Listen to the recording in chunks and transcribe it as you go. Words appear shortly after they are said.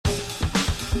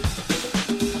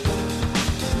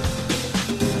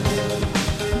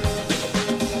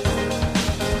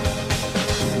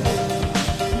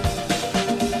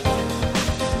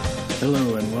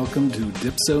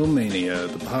Dipsomania,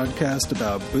 the podcast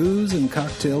about booze and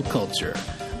cocktail culture.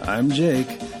 I'm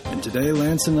Jake, and today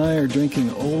Lance and I are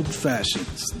drinking Old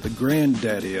Fashions, the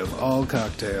granddaddy of all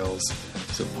cocktails.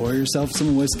 So pour yourself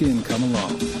some whiskey and come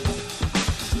along.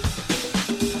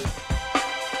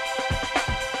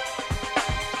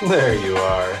 There you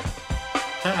are.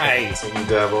 Hi. Some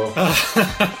devil.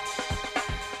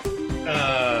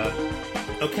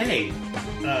 Okay.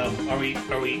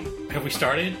 Have we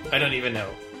started? I don't even know.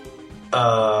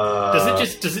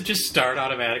 Does it just start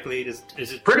automatically? Is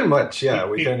it pretty much? Yeah,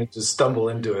 we kind of just stumble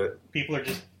into it. People are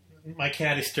just. My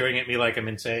cat is staring at me like I'm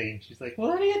insane. She's like,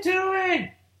 "What are you doing?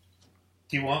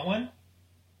 Do you want one?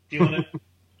 Do you want to?"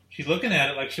 She's looking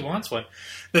at it like she wants one.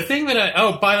 The thing that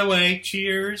oh, by the way,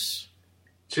 cheers.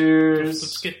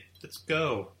 Cheers. Let's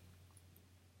go.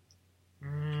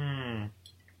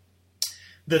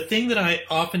 The thing that I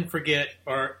often forget,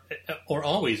 or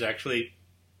always actually,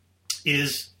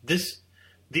 is this.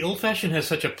 The Old Fashioned has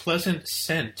such a pleasant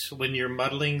scent when you're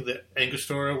muddling the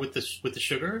Angostura with the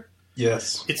sugar.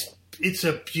 Yes, it's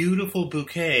a beautiful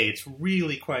bouquet. It's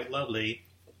really quite lovely,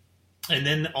 and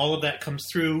then all of that comes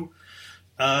through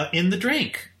in the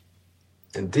drink.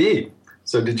 Indeed.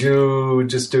 So did you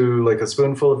just do like a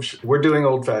spoonful of... We're doing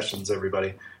Old Fashions,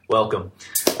 everybody. Welcome.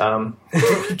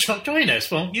 Join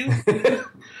us, won't you?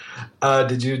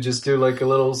 Did you just do like a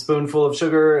little spoonful of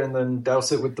sugar and then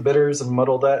douse it with the bitters and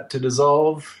muddle that to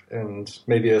dissolve and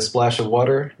maybe a splash of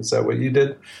water? Is that what you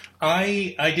did?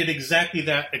 I did exactly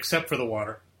that except for the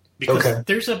water. Because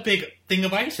there's a big thing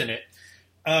of ice in it.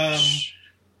 And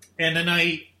then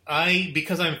I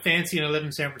because I'm fancy and I live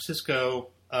in San Francisco...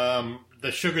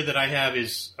 the sugar that I have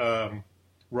is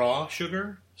raw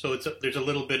sugar, so there's a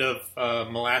little bit of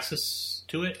molasses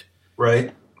to it.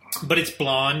 Right. But it's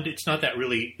blonde. It's not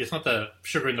the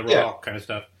sugar in the raw kind of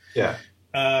stuff. Yeah.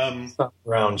 It's not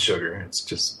brown sugar. It's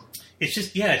just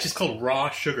called raw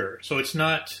sugar. So it's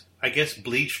not, I guess,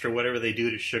 bleached or whatever they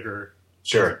do to sugar.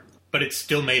 Sure. But it's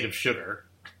still made of sugar.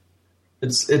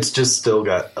 It's just still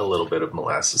got a little bit of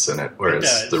molasses in it,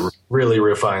 whereas the really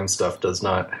refined stuff does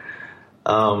not.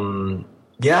 So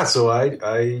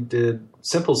I did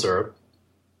simple syrup.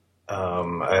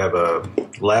 I have a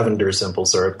lavender simple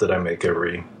syrup that I make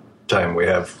every time we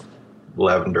have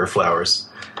lavender flowers.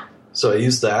 So I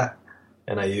used that,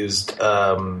 and I used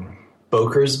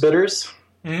Boker's bitters,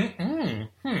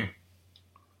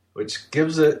 which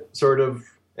gives it sort of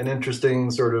an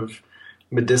interesting sort of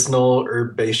medicinal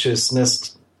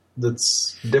herbaceousness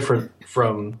that's different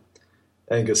from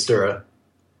Angostura.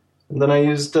 And then I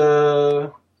used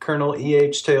Colonel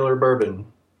E.H. Taylor bourbon.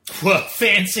 Whoa,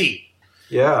 fancy!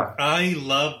 Yeah. I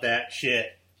love that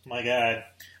shit. My God.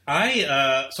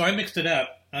 So I mixed it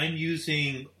up. I'm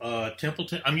using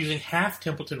Templeton. I'm using half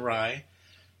Templeton rye,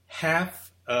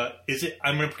 half. I'm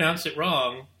going to pronounce it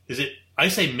wrong. I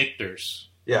say Michter's.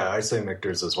 Yeah, I say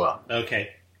Michter's as well. Okay,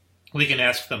 we can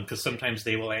ask them because sometimes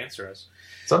they will answer us.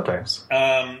 Sometimes.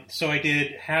 So I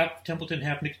did half Templeton,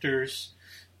 half Michter's.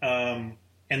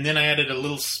 And then I added a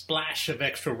little splash of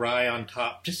extra rye on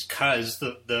top, just because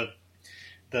the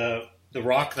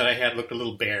rock that I had looked a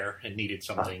little bare and needed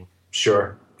something.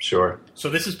 Sure. So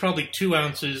this is probably 2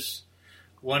 ounces,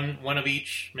 one of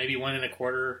each, maybe 1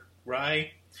 1/4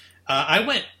 rye. I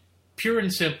went pure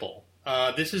and simple.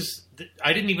 I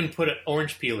didn't even put an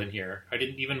orange peel in here. I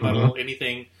didn't even muddle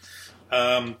anything.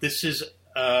 This is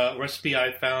a recipe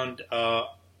I found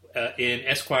in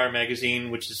Esquire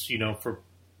magazine, which is for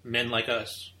men like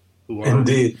us who I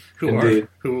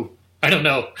don't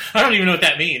know. I don't even know what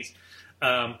that means.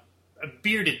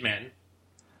 Bearded men.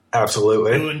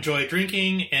 Absolutely. Who enjoy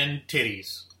drinking and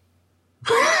titties.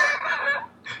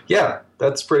 Yeah,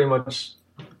 that's pretty much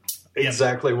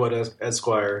exactly what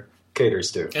Esquire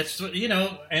caters to. That's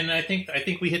and I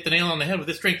think we hit the nail on the head with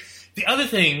this drink. The other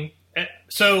thing,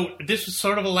 so this was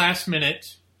sort of a last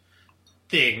minute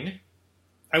thing.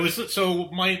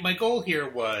 My goal here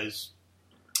was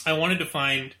I wanted to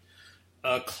find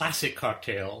a classic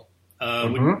cocktail,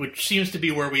 which seems to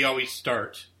be where we always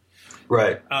start.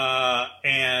 Right.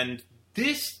 And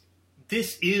this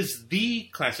is the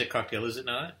classic cocktail, is it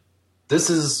not? This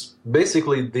is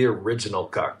basically the original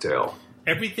cocktail.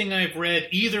 Everything I've read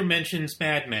either mentions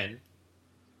Mad Men.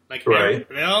 Right.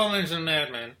 They all mention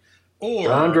Mad Men. Or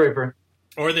Don Draper.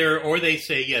 Or they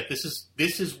say, this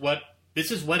is what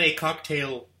a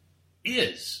cocktail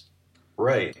is.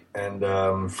 Right. And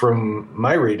from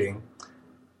my reading,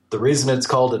 the reason it's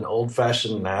called an Old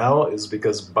Fashioned now is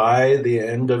because by the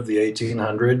end of the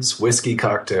 1800s, whiskey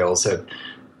cocktails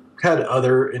had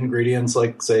other ingredients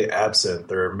like, say,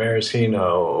 absinthe or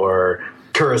maraschino or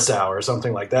curacao or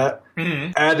something like that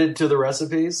added to the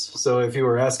recipes. So if you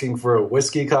were asking for a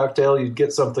whiskey cocktail, you'd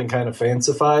get something kind of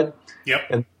fancified. Yep.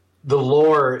 And the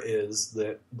lore is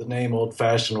that the name Old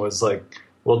Fashioned was like,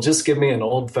 well, just give me an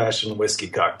Old Fashioned whiskey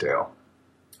cocktail.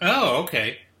 Oh,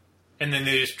 okay. And then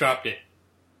they just dropped it.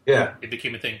 Yeah. It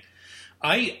became a thing.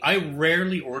 I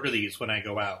rarely order these when I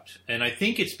go out, and I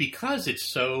think it's because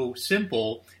it's so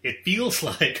simple, it feels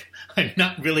like I'm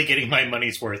not really getting my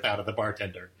money's worth out of the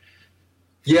bartender.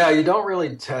 Yeah, you don't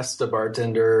really test a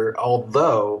bartender,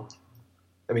 although,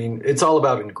 I mean, it's all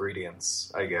about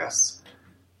ingredients, I guess.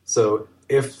 So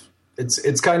if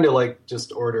it's kind of like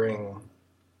just ordering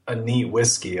a neat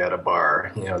whiskey at a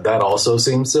bar, that also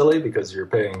seems silly because you're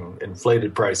paying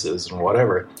inflated prices and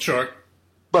whatever. Sure.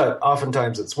 But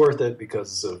oftentimes it's worth it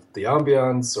because of the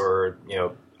ambiance or,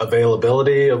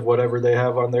 availability of whatever they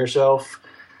have on their shelf.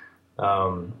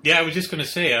 Yeah, I was just going to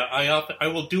say, I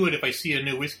will do it if I see a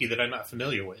new whiskey that I'm not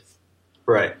familiar with.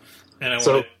 Right. And I want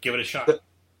to give it a shot.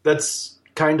 That's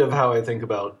kind of how I think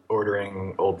about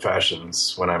ordering Old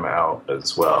Fashions when I'm out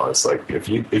as well. It's like, if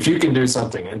you can do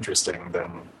something interesting,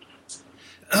 then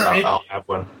I'll have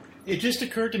one. It just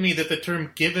occurred to me that the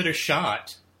term "give it a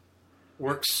shot"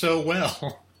 works so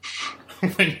well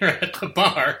when you're at the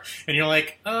bar and you're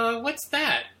like, what's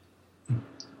that?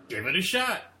 Give it a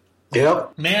shot.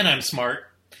 Yep. Man, I'm smart.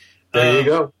 There you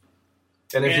go.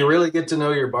 And if you really get to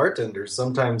know your bartenders,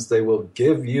 sometimes they will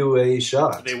give you a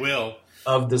shot. They will.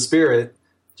 Of the spirit,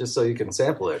 just so you can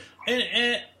sample it.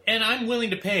 And I'm willing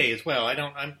to pay as well.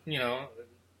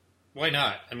 Why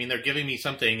not? I mean, they're giving me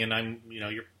something and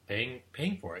you're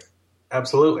paying for it.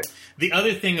 Absolutely. The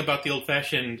other thing about the Old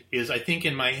Fashioned is, I think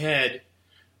in my head,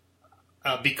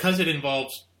 because it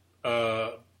involves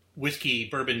whiskey,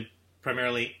 bourbon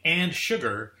primarily, and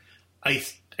sugar, I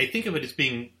think of it as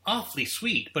being awfully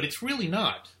sweet, but it's really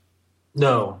not.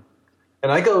 No. And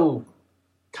I go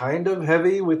kind of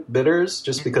heavy with bitters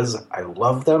just because I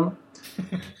love them.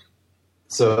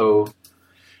 So...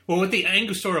 Well, with the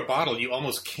Angostura bottle, you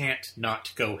almost can't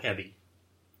not go heavy.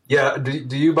 Yeah,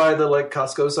 do you buy the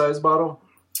Costco size bottle?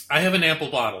 I have an ample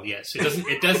bottle. Yes,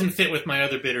 it doesn't fit with my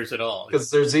other bitters at all. Because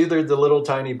there's either the little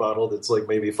tiny bottle that's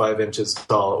maybe 5 inches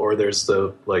tall, or there's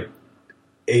the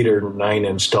 8 or 9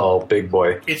 inch tall big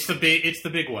boy. It's the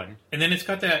big one, and then it's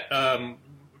got that.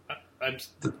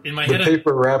 In my the head,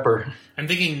 paper wrapper. I'm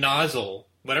thinking nozzle,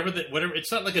 whatever.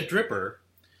 It's not like a dripper,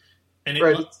 and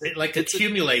it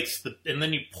accumulates, and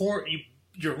then you pour.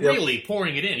 You're really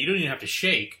pouring it in. You don't even have to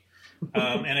shake.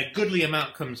 And a goodly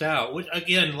amount comes out, which,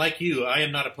 again, like you, I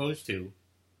am not opposed to.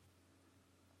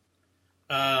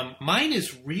 Mine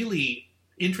is really,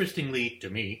 interestingly to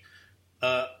me,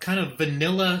 kind of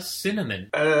vanilla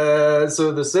cinnamon.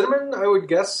 So the cinnamon, I would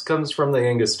guess, comes from the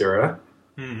Angostura.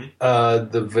 Mm-hmm.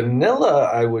 The vanilla,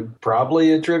 I would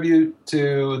probably attribute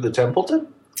to the Templeton.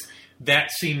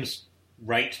 That seems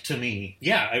right to me.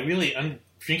 Yeah, I'm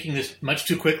drinking this much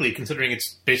too quickly, considering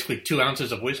it's basically 2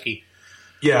 ounces of whiskey.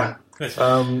 Yeah.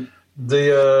 I'm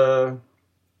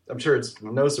sure it's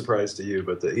no surprise to you,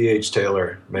 but the E.H.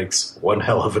 Taylor makes one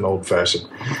hell of an Old Fashioned.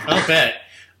 I'll bet.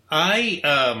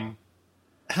 How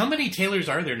many Taylors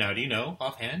are there now? Do you know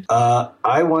offhand?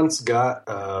 I once got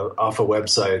off a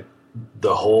website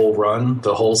the whole run,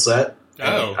 the whole set.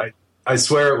 Oh. I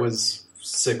swear it was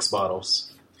 6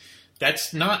 bottles.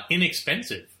 That's not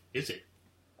inexpensive, is it?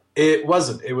 It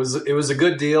wasn't. It was a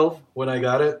good deal when I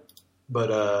got it.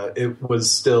 But it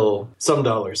was still some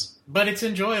dollars. But it's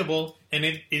enjoyable, and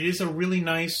it is a really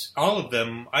nice... All of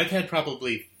them. I've had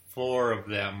probably 4 of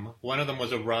them. One of them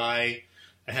was a rye.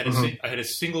 I had a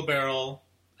single barrel.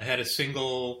 I had a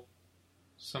single...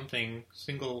 It's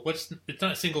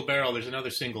not single barrel. There's another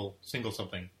single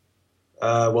something.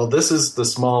 Well, this is the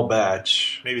small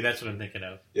batch. Maybe that's what I'm thinking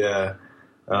of. Yeah.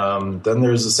 Then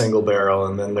there's a single barrel,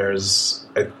 and then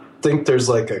I think there's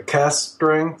a cask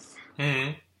strength.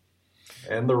 Mm-hmm.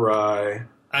 And the rye.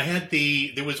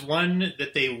 There was one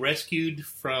that they rescued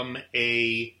from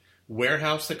a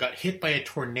warehouse that got hit by a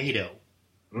tornado.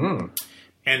 Mm.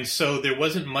 And so there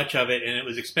wasn't much of it, and it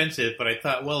was expensive, but I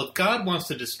thought, well, if God wants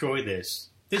to destroy this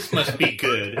must be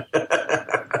good.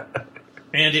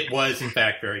 And it was, in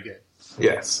fact, very good.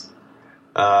 Yes.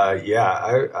 I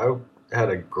had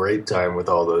a great time with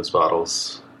all those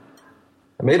bottles.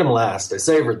 I made them last. I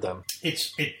savored them.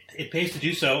 It pays to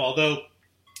do so, although...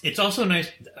 It's also nice.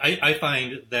 I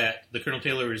find that the Colonel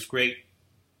Taylor is great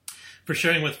for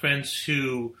sharing with friends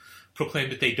who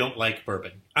proclaim that they don't like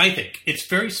bourbon. I think it's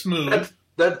very smooth.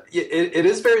 It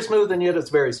is very smooth, and yet it's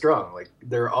very strong.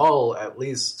 They're all at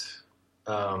least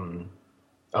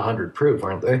 100 proof,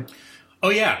 aren't they? Oh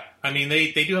yeah. I mean,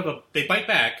 they do have they bite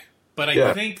back, But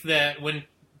I think that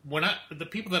the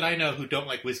people that I know who don't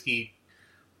like whiskey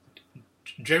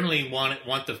generally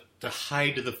want to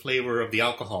hide the flavor of the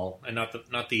alcohol and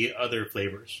not the other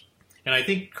flavors. And I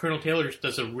think Colonel Taylor's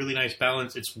does a really nice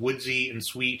balance. It's woodsy and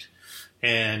sweet,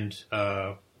 and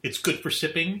it's good for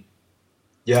sipping.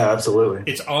 Yeah,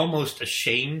 absolutely. It's almost a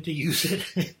shame to use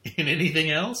it in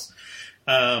anything else.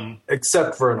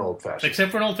 Except for an old fashioned.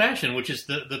 Except for an old fashioned, which is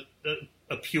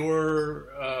a pure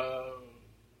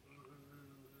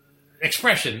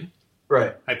expression.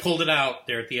 Right. I pulled it out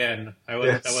there at the end. I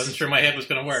wasn't sure my head was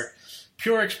going to work.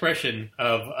 Pure expression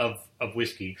of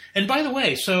whiskey. And by the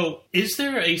way, so is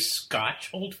there a Scotch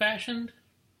old fashioned?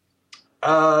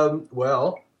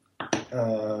 Well,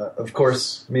 of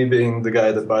course, me being the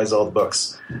guy that buys all the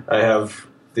books, I have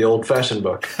the old fashioned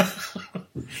book.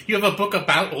 You have a book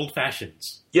about old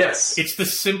fashions. Yes. It's the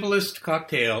simplest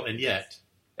cocktail, and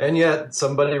yet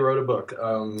somebody wrote a book.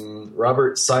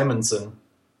 Robert Simonson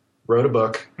wrote a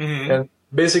book. Mm-hmm. And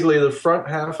basically the front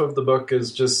half of the book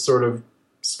is just sort of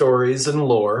stories and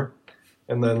lore.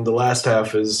 And then the last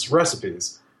half is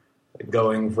recipes,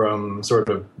 going from sort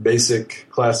of basic,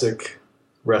 classic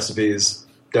recipes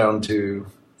down to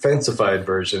fancified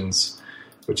versions,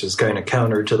 which is kind of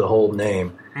counter to the whole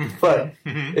name, but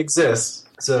exists.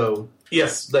 So,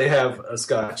 yes, they have a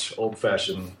Scotch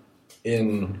old-fashioned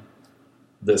in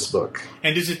this book.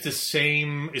 And is it the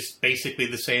same? It's basically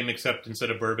the same, except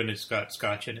instead of bourbon, it's got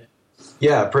Scotch in it.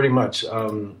 Yeah, pretty much.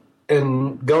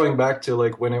 And going back to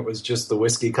like when it was just the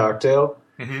whiskey cocktail,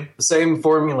 mm-hmm. the same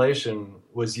formulation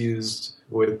was used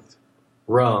with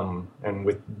rum and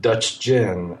with Dutch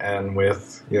gin and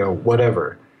with,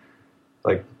 whatever.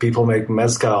 Like people make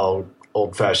mezcal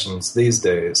old fashions these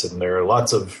days, and there are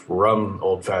lots of rum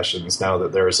old fashions now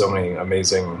that there are so many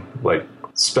amazing like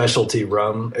specialty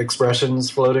rum expressions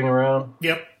floating around.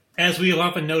 Yep. As we have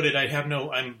often noted,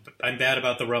 I'm bad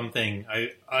about the rum thing.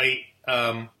 I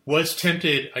was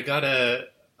tempted. I got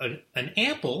an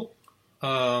ample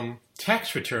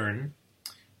tax return,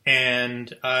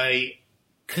 and I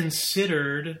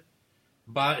considered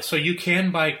so you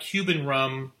can buy Cuban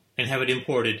rum and have it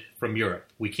imported from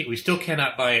Europe. We still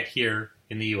cannot buy it here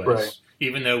in the U.S., right.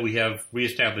 Even though we have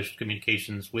reestablished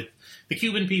communications with the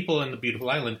Cuban people and the beautiful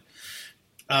island.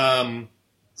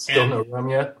 Still no rum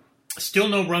yet? Still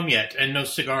no rum yet, and no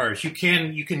cigars. You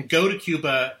can go to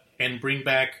Cuba and bring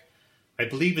back, I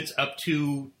believe it's up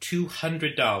to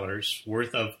 $200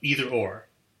 worth of either or.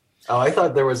 Oh, I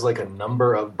thought there was like a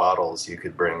number of bottles you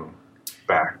could bring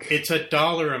back. It's a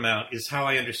dollar amount is how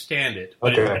I understand it.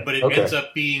 But okay. It ends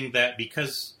up being that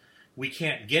because we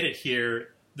can't get it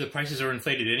here, the prices are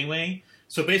inflated anyway.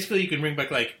 So basically you can bring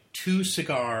back like 2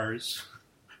 cigars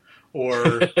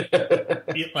or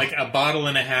like a bottle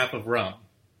and a half of rum.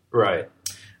 Right.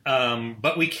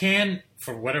 But we can,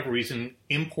 for whatever reason,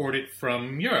 import it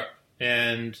from Europe.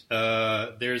 And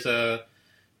there's a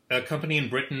company in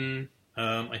Britain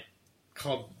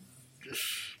called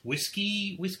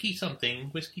Whiskey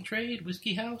Trade,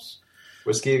 Whiskey House?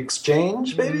 Whiskey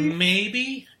Exchange, maybe?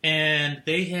 Maybe. And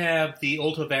they have the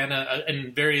Old Havana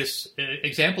and various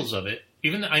examples of it.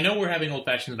 Even I know we're having old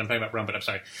fashions and I'm talking about rum, but I'm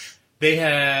sorry. They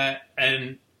had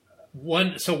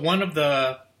one of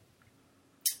the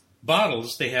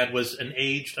bottles they had was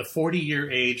a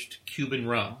 40-year aged Cuban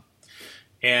rum.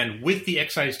 And with the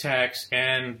excise tax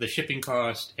and the shipping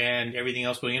cost and everything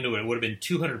else going into it, it would have been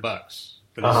 $200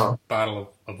 for this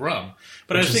bottle of rum.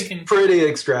 But Which I was thinking, pretty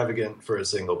extravagant for a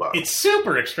single bottle. It's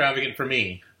super extravagant for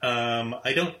me.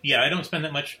 I don't spend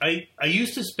that much. I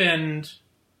used to spend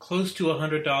close to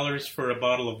 $100 for a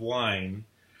bottle of wine,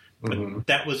 but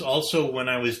that was also when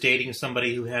I was dating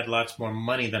somebody who had lots more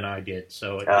money than I did,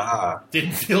 so it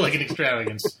didn't feel like an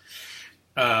extravagance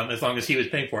as long as he was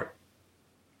paying for it.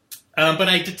 But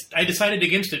I decided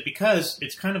against it because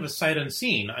it's kind of a sight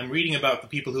unseen. I'm reading about the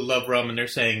people who love rum, and they're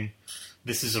saying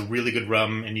this is a really good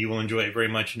rum, and you will enjoy it very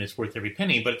much, and it's worth every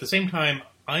penny. But at the same time,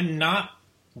 I'm not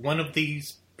one of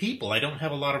these people. I don't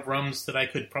have a lot of rums that I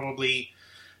could probably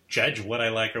judge what I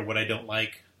like or what I don't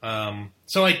like.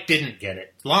 So I didn't get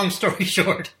it. Long story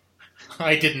short,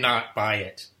 I did not buy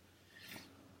it.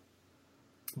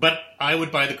 But I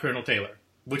would buy the Colonel Taylor,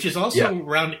 which is also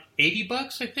around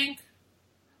 $80, I think.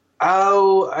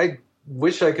 Oh, I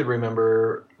wish I could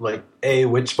remember,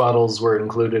 which bottles were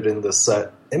included in the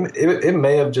set. It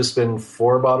may have just been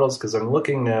 4 bottles, because I'm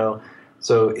looking now.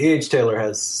 So E.H. Taylor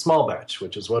has small batch,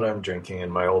 which is what I'm drinking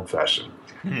in my old fashioned.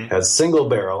 It has single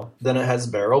barrel, then it has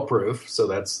barrel proof,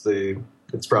 so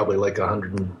it's probably like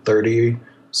 130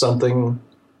 something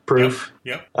proof.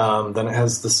 Yep. Then it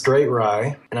has the straight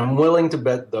rye, and I'm willing to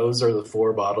bet those are the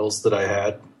 4 bottles that I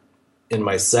had in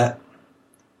my set.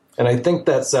 And I think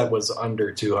that set was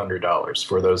under $200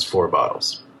 for those 4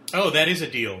 bottles. Oh, that is a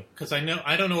deal. Because I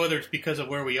don't know whether it's because of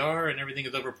where we are and everything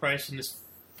is overpriced in this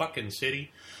fucking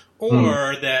city,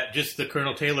 or that just the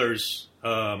Colonel Taylor's.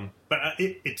 But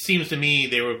it seems to me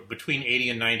they were between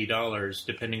 $80 and $90,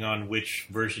 depending on which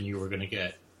version you were going to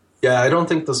get. Yeah, I don't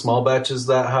think the small batch is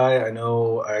that high. I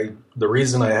know the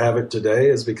reason I have it today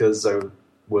is because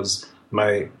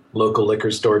my local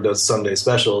liquor store does Sunday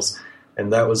specials,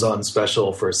 and that was on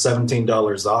special for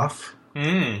 $17 off.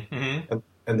 Mm-hmm.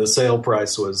 And the sale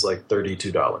price was like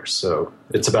 $32. So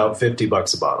it's about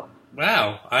 $50 a bottle.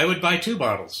 Wow, I would buy 2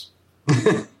 bottles.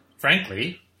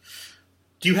 Frankly.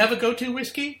 Do you have a go-to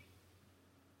whiskey?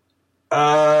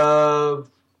 I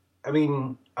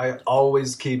mean, I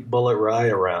always keep Bullet Rye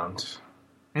around.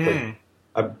 I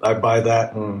buy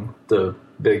that in the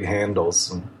big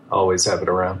handles and always have it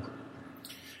around.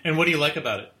 And what do you like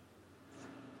about it?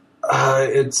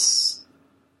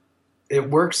 It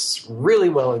works really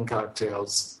well in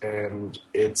cocktails, and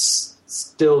it's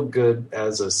still good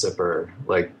as a sipper,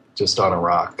 like just on a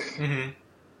rock. Mm-hmm.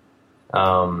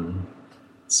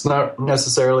 It's not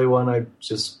necessarily one I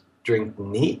just drink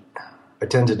neat. I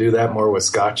tend to do that more with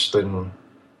Scotch than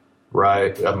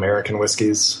rye American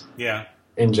whiskeys. Yeah.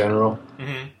 In general.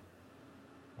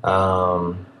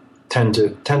 Mm-hmm.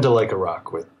 Tend to like a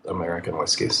rock with American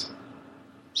whiskeys.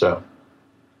 So,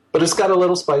 but it's got a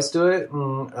little spice to it,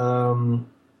 and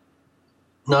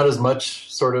not as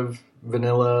much sort of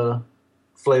vanilla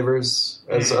flavors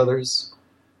as others.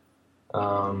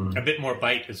 A bit more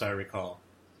bite, as I recall.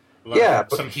 Yeah,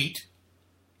 some heat.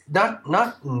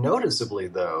 Not noticeably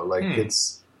though. Like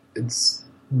it's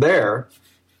there.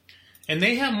 And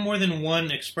they have more than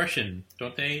one expression,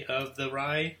 don't they, of the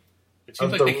rye? It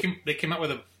seems like they came out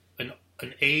with an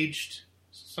aged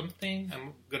something.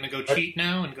 I'm going to go cheat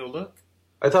now and go look.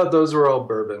 I thought those were all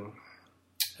bourbon.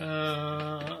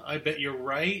 I bet you're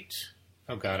right.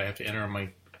 Oh, God, I have to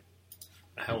enter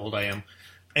how old I am.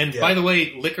 And by the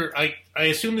way, liquor, I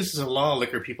assume this is a law,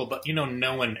 liquor people, but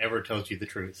no one ever tells you the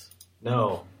truth.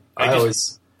 No. I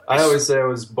always say I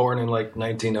was born in like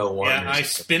 1901. Yeah, I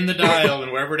spin the dial,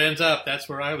 and wherever it ends up, that's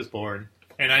where I was born.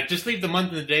 And I just leave the month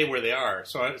and the day where they are.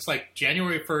 So it's like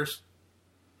January 1st,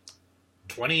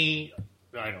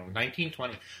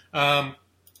 1920.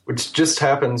 Which just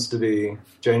happens to be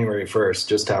January 1st,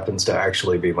 just happens to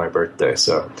actually be my birthday.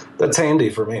 So that's handy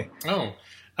for me. Oh,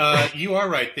 you are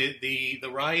right. The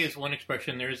rye is one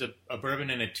expression. There's a bourbon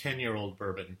and a 10-year-old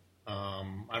bourbon. I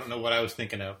don't know what I was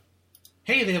thinking of.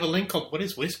 Hey, they have a link called What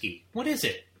is Whiskey? What is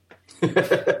it?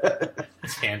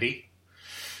 That's handy.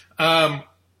 I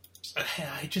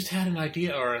just had an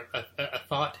idea or a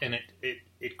thought, and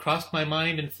it crossed my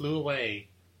mind and flew away.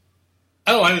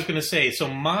 Oh, I was going to say, so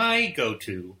my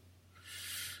go-to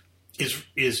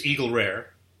is Eagle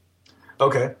Rare.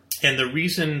 Okay. And the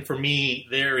reason for me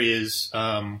there is,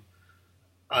 there's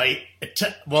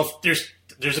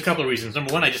a couple of reasons.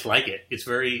 Number one, I just like it. It's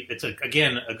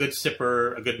again, a good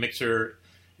sipper, a good mixer,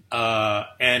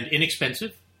 and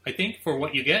inexpensive, I think, for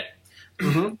what you get.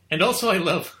 Mm-hmm. And also I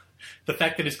love the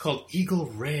fact that it's called Eagle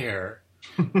Rare.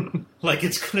 Like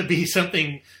it's going to be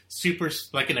something super,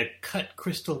 like in a cut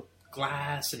crystal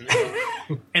glass, and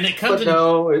it comes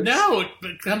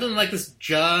it comes in like this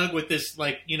jug with this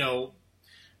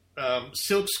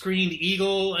silk screened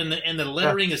eagle, and the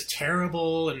lettering is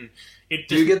terrible, and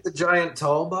do you get the giant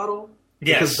tall bottle?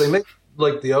 Yes, because they make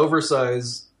like the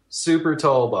oversized super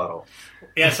tall bottle.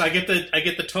 Yes, I get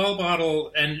the tall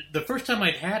bottle, and the first time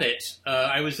I'd had it,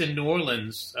 I was in New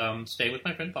Orleans, staying with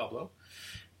my friend Pablo,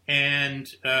 and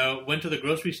went to the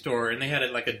grocery store, and they had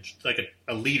it like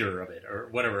a liter of it or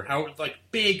whatever. How like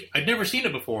big? I'd never seen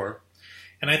it before,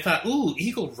 and I thought, ooh,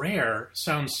 Eagle Rare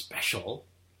sounds special,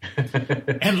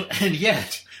 and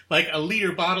yet like a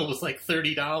liter bottle was like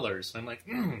 $30. I'm like,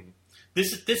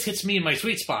 this hits me in my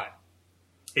sweet spot.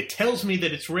 It tells me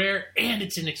that it's rare and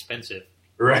it's inexpensive.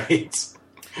 Right.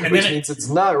 And which means it's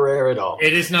not rare at all.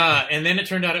 It is not. And then it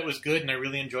turned out it was good, and I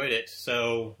really enjoyed it.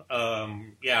 So,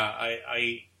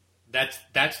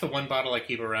 that's the one bottle I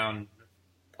keep around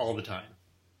all the time.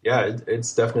 Yeah,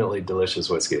 it's definitely delicious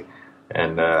whiskey.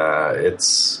 And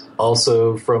it's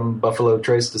also from Buffalo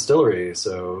Trace Distillery,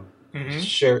 so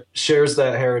shares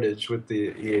that heritage with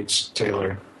the E.H.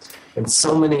 Taylor and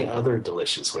so many other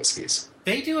delicious whiskeys.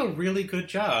 They do a really good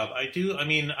job. I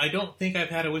don't think I've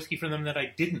had a whiskey from them that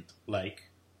I didn't like.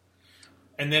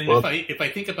 And then if I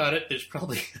think about it, there's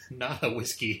probably not a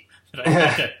whiskey that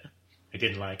I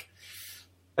didn't like.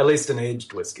 At least an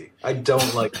aged whiskey. I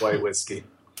don't like white whiskey.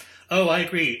 Oh, I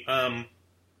agree.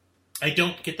 I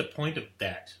don't get the point of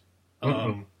that.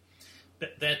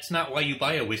 That's not why you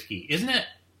buy a whiskey, isn't it?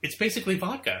 it's basically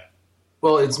vodka.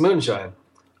 Well, it's moonshine,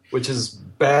 which is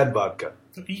bad vodka.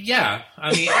 Yeah,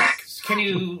 I mean, can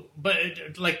you? But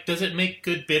like, does it make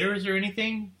good bitters or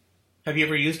anything? Have you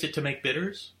ever used it to make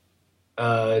bitters?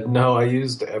 No, I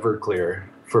used Everclear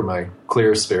for my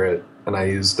clear spirit, and I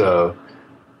used, I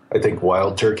think,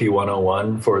 Wild Turkey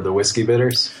 101 for the whiskey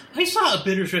bitters. I saw a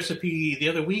bitters recipe the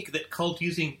other week that called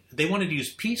using. They wanted to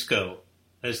use Pisco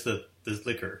as the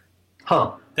liquor.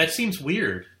 Huh. That seems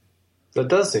weird. That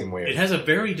does seem weird. It has a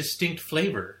very distinct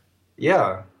flavor.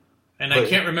 Yeah. And I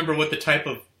can't remember what the type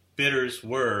of bitters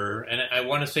were, and I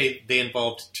want to say they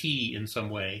involved tea in some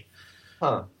way.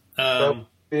 Huh. That would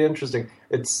be interesting.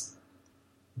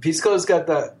 Pisco's got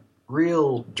that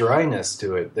real dryness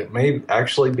to it that may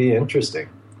actually be interesting.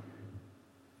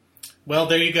 Well,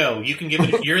 there you go. You can give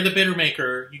it. You're the bitter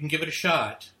maker. You can give it a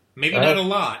shot. Maybe not a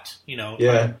lot.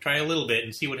 Try a little bit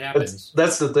and see what happens.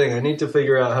 That's the thing. I need to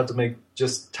figure out how to make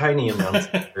just tiny amounts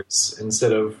of bitters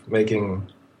instead of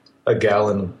making a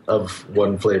gallon of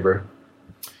one flavor.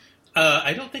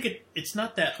 I don't think it's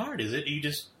not that hard, is it?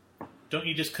 Don't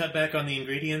you just cut back on the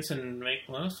ingredients and make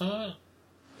less? Am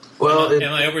I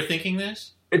overthinking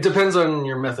this? It depends on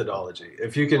your methodology.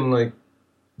 If you can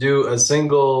do a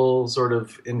single sort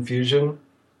of infusion,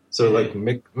 so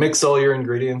mix all your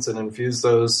ingredients and infuse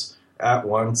those at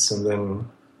once, and then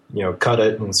cut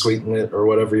it and sweeten it or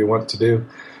whatever you want to do.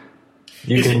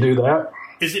 You can do that.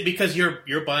 Is it because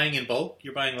you're buying in bulk?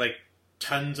 You're buying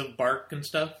tons of bark and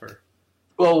stuff, or?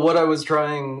 Well, what I was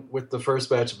trying with the first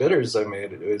batch of bitters I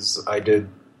made is I did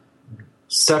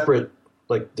separate,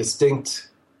 distinct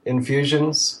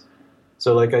infusions.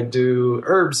 So, I do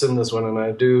herbs in this one, and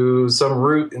I do some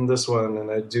root in this one, and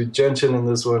I do gentian in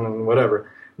this one, and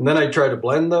whatever. And then I try to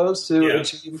blend those to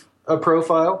achieve a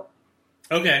profile.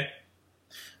 Okay.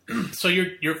 So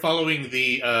you're following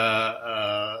the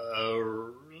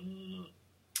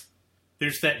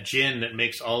there's that gin that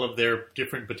makes all of their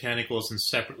different botanicals and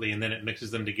separately, and then it mixes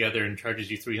them together and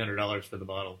charges you $300 for the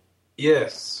bottle.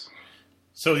 Yes.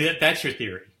 So that's your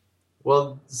theory.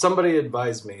 Well, somebody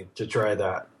advised me to try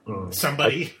that.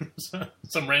 Somebody?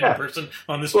 Some random person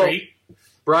on the street? Well,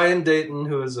 Brian Dayton,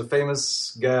 who is a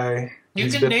famous guy. You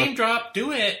can name drop.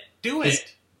 Do it. Do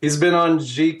it. He's been on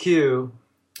GQ.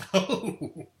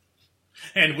 Oh.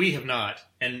 And we have not.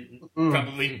 And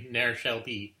probably ne'er shall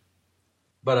be.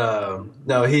 But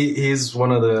no, he's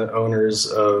one of the owners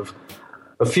of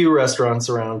a few restaurants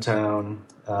around town.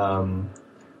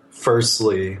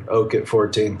 Firstly, Oak at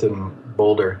 14th and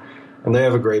Boulder. And they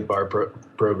have a great bar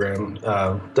program,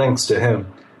 thanks to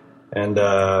him. And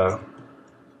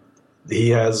he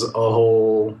has a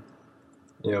whole,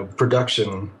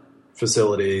 production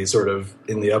facility sort of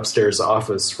in the upstairs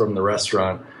office from the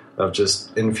restaurant of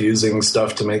just infusing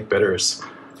stuff to make bitters.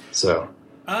 So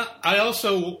I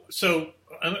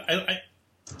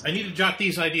need to jot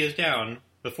these ideas down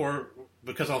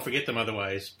because I'll forget them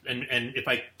otherwise. And if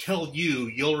I tell you,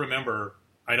 you'll remember.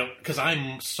 Because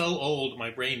I'm so old, my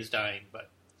brain is dying. But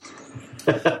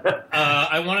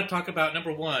I want to talk about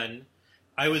number one.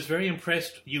 I was very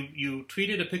impressed. You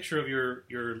tweeted a picture of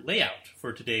your layout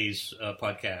for today's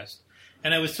podcast,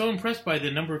 and I was so impressed by the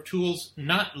number of tools.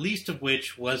 Not least of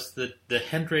which was the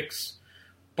Hendrix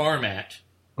bar mat,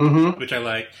 which I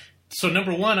like. So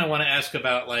number one, I want to ask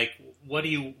about what do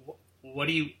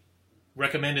you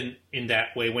recommend in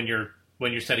that way when you're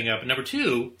setting up? And number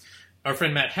two, our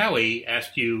friend Matt Howie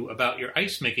asked you about your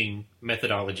ice making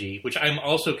methodology, which I'm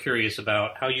also curious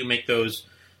about, how you make those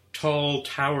tall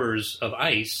towers of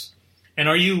ice. And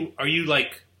are you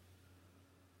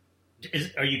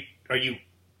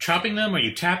chopping them? Are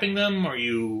you tapping them? How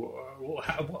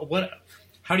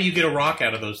do you get a rock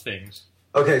out of those things?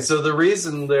 Okay, so the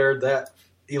reason they're that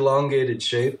elongated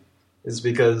shape is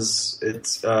because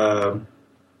it's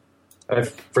I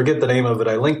forget the name of it.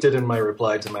 I linked it in my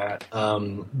reply to Matt.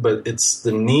 But it's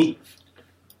the Neat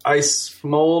ice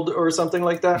mold or something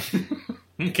like that.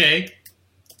 Okay.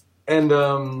 And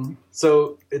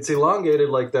so it's elongated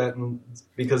like that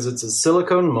because it's a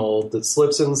silicone mold that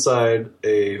slips inside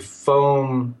a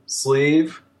foam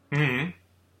sleeve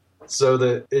so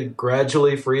that it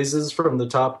gradually freezes from the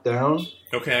top down.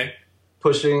 Okay.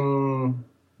 Pushing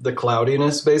the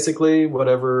cloudiness, basically,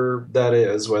 whatever that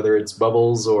is, whether it's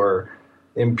bubbles or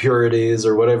impurities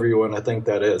or whatever you want to think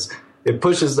that is. It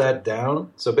pushes that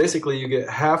down. So basically you get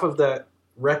half of that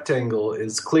rectangle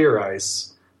is clear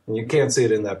ice. And you can't see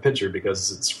it in that picture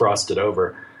because it's frosted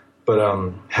over.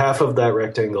 But half of that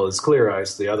rectangle is clear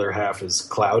ice. The other half is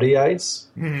cloudy ice.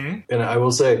 Mm-hmm. And I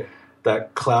will say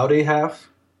that cloudy half,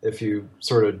 if you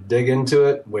sort of dig into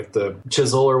it with the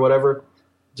chisel or whatever,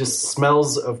 just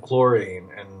smells of chlorine,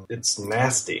 and it's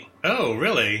nasty. Oh,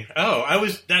 really? Oh,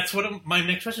 that's what my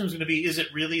next question was going to be. Is it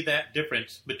really that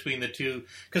different between the two?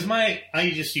 Because my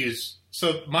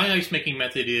ice making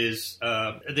method is,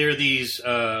 they're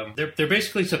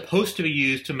basically supposed to be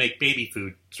used to make baby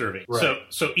food serving. Right.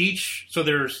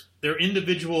 They're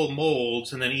individual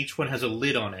molds, and then each one has a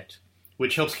lid on it,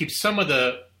 which helps keep some of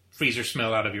the freezer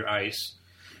smell out of your ice.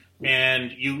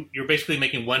 And you're basically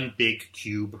making one big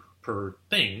cube per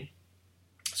thing.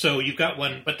 So you've got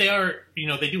one, but they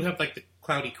do have like the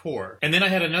cloudy core. And then I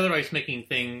had another ice making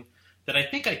thing that I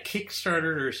think I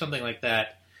kickstarted or something like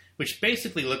that, which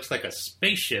basically looks like a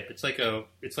spaceship. It's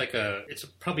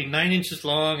probably 9 inches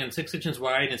long and 6 inches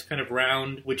wide, and it's kind of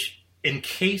round, which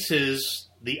encases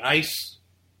the ice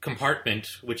compartment,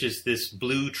 which is this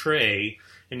blue tray.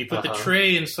 And you put the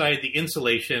tray inside the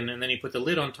insulation, and then you put the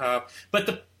lid on top. But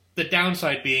the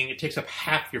downside being it takes up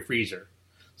half your freezer.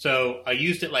 So I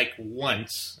used it like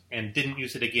once and didn't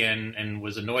use it again and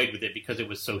was annoyed with it because it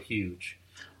was so huge.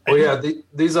 Well, yeah,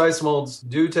 these ice molds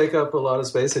do take up a lot of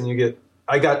space, and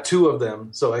I got 2 of them,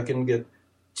 so I can get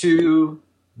 2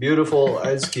 beautiful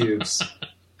ice cubes.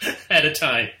 At a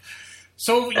time.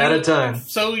 So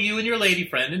you and your lady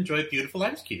friend enjoy beautiful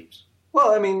ice cubes.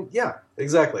 Well, I mean, yeah,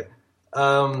 exactly.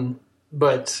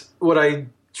 But what I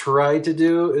try to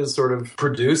do is sort of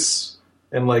produce,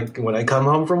 and like when I come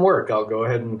home from work, I'll go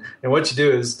ahead and what you do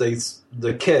is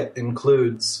the kit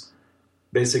includes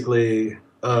basically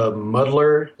a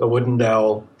muddler, a wooden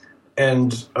dowel,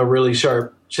 and a really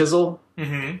sharp chisel.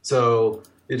 Mm-hmm. So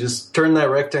you just turn that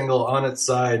rectangle on its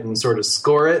side and sort of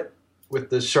score it with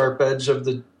the sharp edge of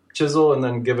the chisel, and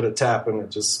then give it a tap, and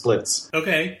it just splits.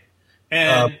 Okay,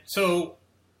 and so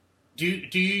you're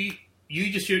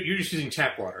just using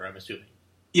tap water, I'm assuming.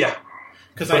 Yeah,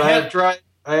 because I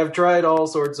have tried all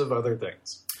sorts of other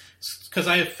things. Because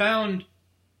I have found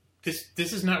this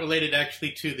is not related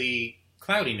actually to the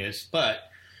cloudiness, but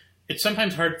it's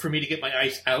sometimes hard for me to get my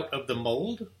ice out of the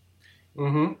mold.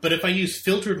 Mm-hmm. But if I use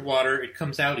filtered water, it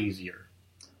comes out easier.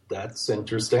 That's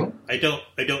interesting. I don't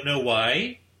know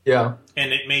why. Yeah,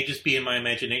 and it may just be in my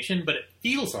imagination, but it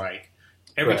feels like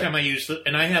every time I use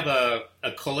and I have a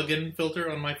Culligan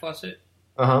filter on my faucet,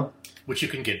 which you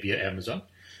can get via Amazon.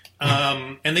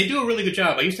 And they do a really good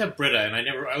job. I used to have Brita, and I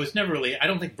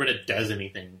don't think Brita does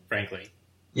anything, frankly.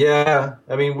 Yeah,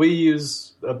 I mean, we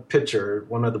use a pitcher,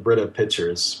 one of the Brita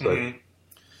pitchers, but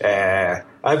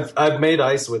I've made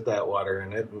ice with that water,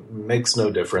 and it makes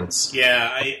no difference. Yeah,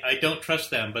 I don't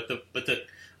trust them, but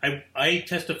I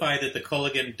testify that the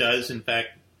Culligan does, in fact,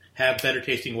 have better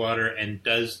tasting water and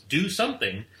does do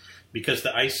something because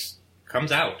the ice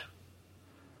comes out.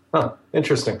 Huh,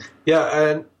 interesting. Yeah,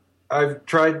 and I've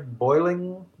tried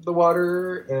boiling the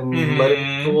water and letting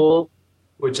it cool,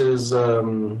 which is,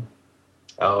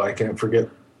 I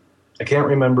can't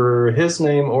remember his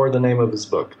name or the name of his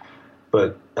book,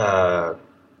 but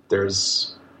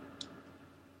there's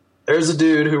a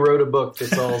dude who wrote a book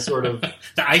that's all sort of...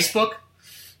 The ice book?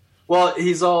 Well,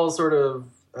 he's all sort of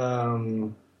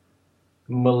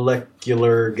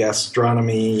molecular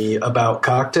gastronomy about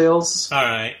cocktails. All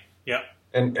right, yeah.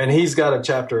 And he's got a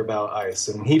chapter about ice,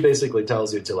 and he basically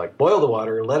tells you to like boil the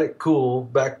water, let it cool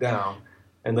back down,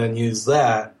 and then use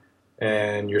that,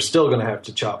 and you're still going to have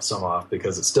to chop some off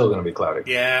because it's still going to be cloudy.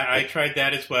 Yeah, I tried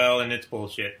that as well, and it's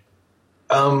bullshit.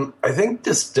 I think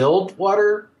distilled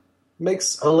water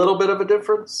makes a little bit of a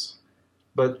difference,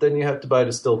 but then you have to buy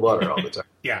distilled water all the time.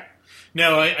 Yeah.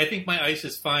 No, I think my ice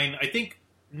is fine. I think,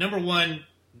 number one,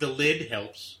 the lid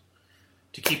helps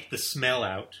to keep the smell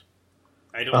out.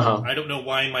 I don't know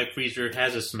why my freezer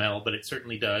has a smell, but it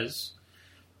certainly does.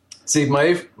 See,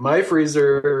 my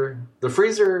freezer, the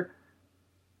freezer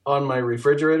on my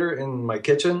refrigerator in my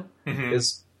kitchen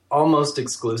is almost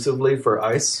exclusively for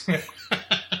ice.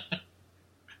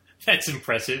 That's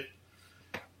impressive.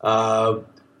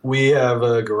 We have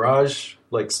a garage,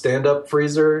 like, stand-up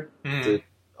freezer.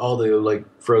 All the, like,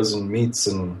 frozen meats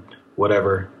and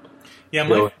whatever.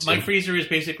 Yeah, my freezer is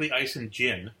basically ice and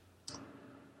gin.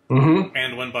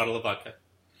 And 1 bottle of vodka.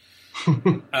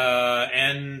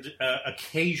 And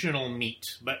occasional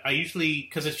meat. But I usually,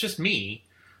 because it's just me,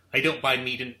 I don't buy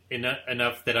meat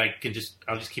enough that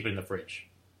I'll just keep it in the fridge.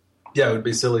 Yeah, it would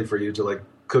be silly for you to, like,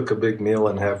 cook a big meal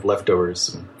and have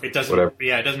leftovers. It doesn't. Whatever.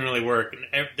 Yeah, it doesn't really work.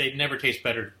 They never taste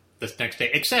better the next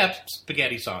day, except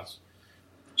spaghetti sauce.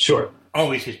 Sure.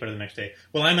 Always tastes better the next day.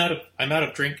 Well, I'm out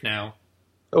of drink now.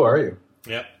 Oh, are you?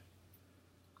 Yep.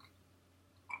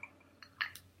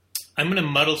 I'm going to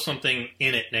muddle something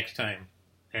in it next time.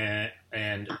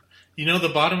 And you know the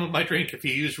bottom of my drink, if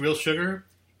you use real sugar,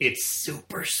 it's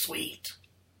super sweet.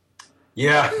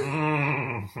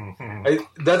 Yeah.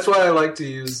 That's why I like to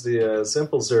use the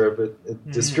simple syrup.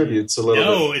 It distributes a little bit.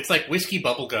 No, it's like whiskey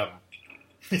bubble gum.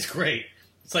 It's great.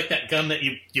 It's like that gum that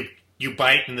you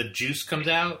bite and the juice comes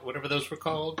out, whatever those were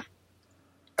called.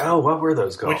 Oh, what were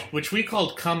those called? Which we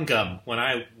called cum gum when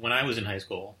I was in high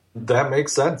school. That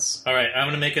makes sense. All right, I'm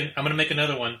gonna make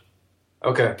another one.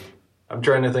 Okay. I'm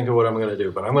trying to think of what I'm going to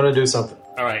do, but I'm going to do something.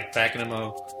 All right, back in a mo.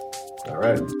 All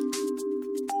right.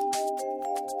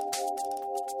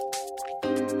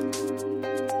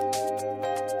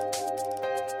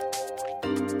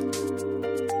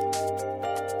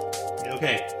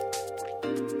 Okay.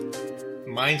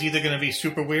 Mine's either going to be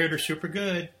super weird or super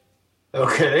good.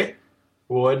 Okay.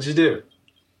 What'd you do?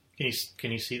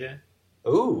 Can you see that?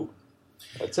 Ooh,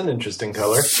 that's an interesting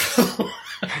color.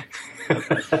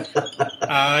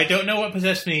 I don't know what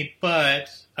possessed me, but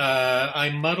I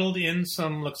muddled in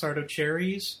some Luxardo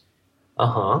cherries.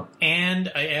 Uh-huh. And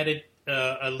I added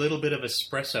a little bit of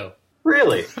espresso.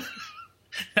 Really?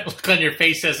 That look on your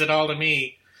face says it all to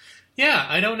me. Yeah,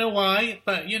 I don't know why,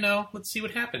 but, let's see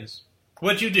what happens.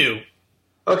 What'd you do?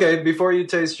 Okay, before you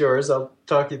taste yours, I'll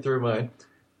talk you through mine.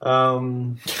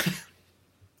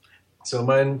 So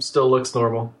mine still looks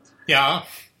normal. Yeah,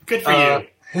 good for you.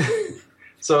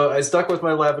 So I stuck with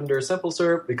my lavender simple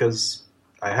syrup because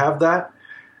I have that.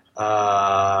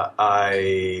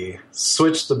 I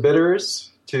switched the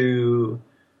bitters to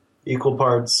equal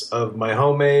parts of my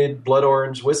homemade blood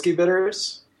orange whiskey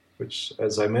bitters, which,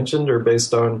 as I mentioned, are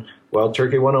based on Wild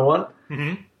Turkey 101.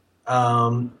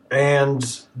 Mm-hmm. And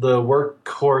the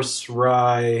Workhorse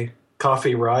Rye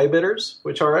coffee rye bitters,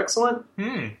 which are excellent.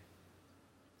 Mm.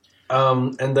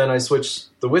 And then I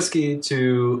switched the whiskey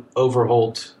to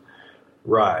Overholt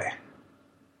Rye.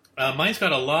 Mine's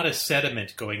got a lot of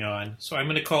sediment going on, so I'm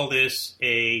going to call this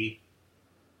a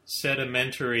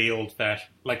sedimentary old-fashioned.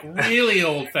 Like, really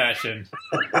old-fashioned.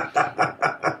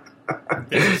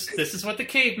 This is what the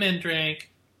cavemen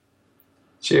drank.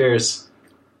 Cheers.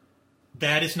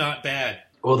 That is not bad.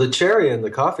 Well, the cherry in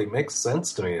the coffee makes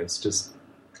sense to me. It's just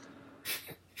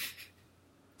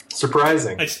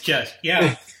surprising. It's just,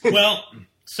 yeah. Well,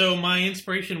 so my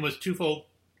inspiration was twofold.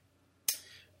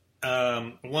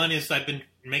 One is I've been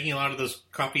making a lot of those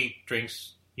coffee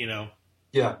drinks, Yeah.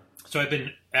 So I've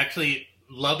been actually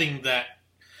loving that.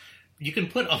 You can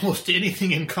put almost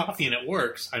anything in coffee and it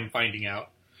works, I'm finding out.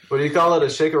 What do you call it, a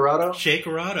shakerado?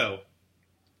 Shakerado.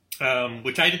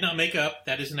 Which I did not make up.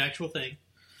 That is an actual thing.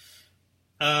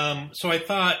 So I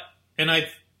thought, and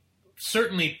I've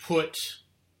certainly put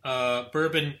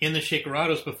bourbon in the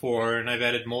shakerados before, and I've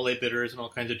added mole bitters and all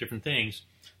kinds of different things.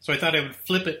 So I thought I would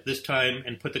flip it this time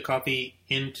and put the coffee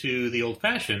into the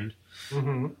old-fashioned.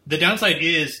 Mm-hmm. The downside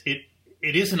is it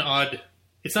is an odd...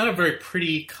 It's not a very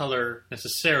pretty color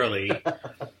necessarily.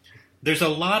 There's a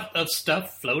lot of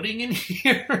stuff floating in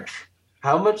here.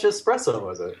 How much espresso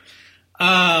was it?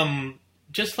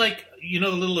 Just like, the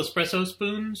little espresso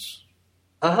spoons.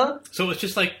 Uh-huh. So it's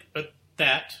just like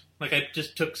that. Like I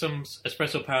just took some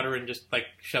espresso powder and just like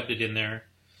shoved it in there.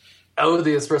 Oh,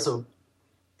 the espresso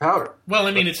powder. Well,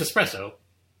 I mean, it's espresso.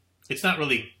 It's not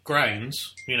really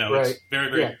grinds. Right. It's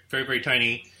very, very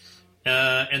tiny.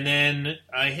 And then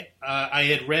I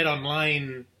had read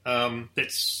online that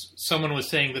someone was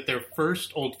saying that their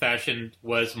first old fashioned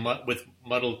was with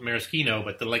muddled maraschino,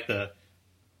 but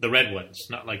the red ones,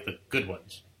 not like the good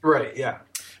ones. Right. Yeah.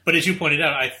 But as you pointed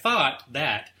out, I thought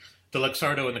that the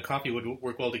Luxardo and the coffee would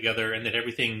work well together, and that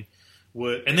everything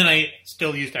would. And then I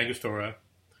still used Angostura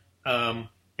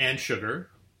and sugar.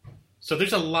 So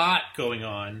there's a lot going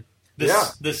on.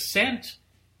 The scent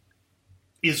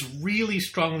is really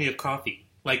strongly of coffee.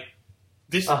 Like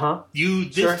this,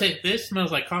 this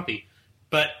smells like coffee.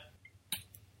 But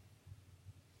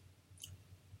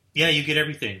yeah, you get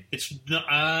everything.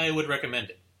 I would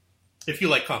recommend it if you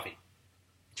like coffee.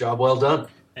 Job well done.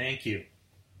 Thank you.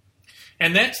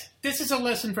 And this is a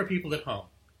lesson for people at home.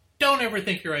 Don't ever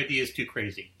think your idea is too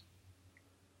crazy.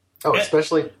 Oh,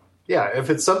 especially, if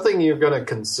it's something you're going to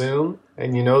consume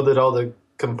and you know that all the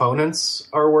components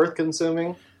are worth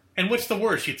consuming. And what's the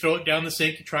worst? You throw it down the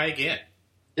sink, you try again.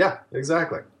 Yeah,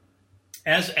 exactly.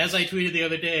 As I tweeted the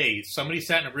other day, somebody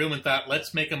sat in a room and thought,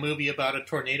 let's make a movie about a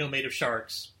tornado made of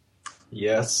sharks.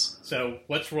 Yes. So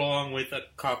what's wrong with a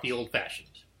coffee old-fashioned?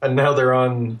 And now they're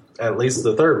on at least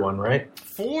the third one, right? The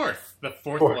fourth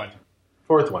one.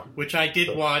 Fourth one. Which I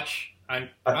did watch. I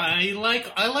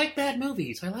like bad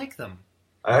movies. I like them.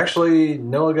 I actually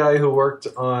know a guy who worked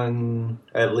on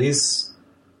at least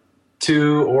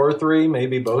 2 or 3,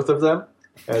 maybe both of them,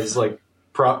 as like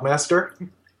prop master.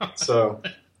 So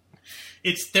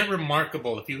they're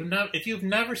remarkable. If you've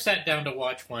never sat down to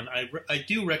watch one, I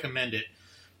do recommend it.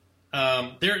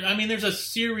 There's a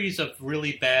series of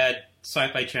really bad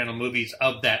Sci-Fi Channel movies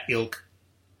of that ilk.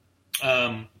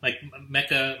 Like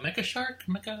Mecha Shark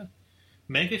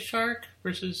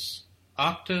versus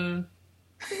Octa.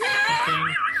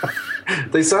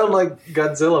 They sound like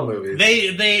Godzilla movies.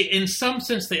 They in some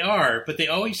sense they are, but they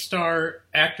always star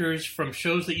actors from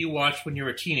shows that you watched when you were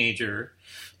a teenager.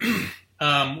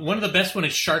 One of the best one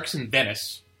is Sharks in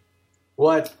Venice.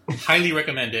 What? Highly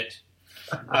recommend it.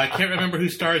 I can't remember who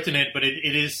stars in it, but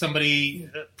it is somebody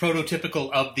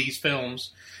prototypical of these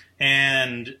films,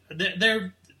 and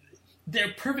they're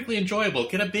perfectly enjoyable.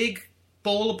 Get a big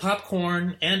bowl of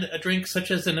popcorn and a drink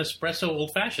such as an espresso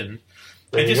old fashioned.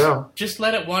 There you go. Just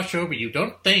let it wash over you.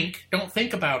 Don't think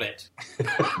about it.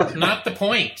 Not the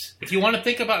point. If you want to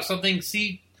think about something,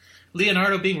 see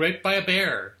Leonardo being raped by a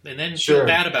bear, and then feel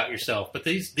bad about yourself. But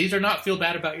these are not feel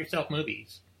bad about yourself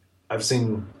movies. I've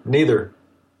seen neither.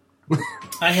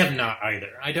 I have not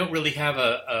either. I don't really have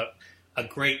a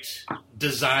great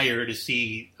desire to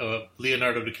see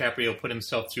Leonardo DiCaprio put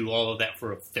himself through all of that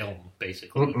for a film,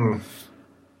 basically. Mm-mm.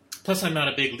 Plus, I'm not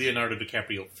a big Leonardo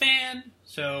DiCaprio fan,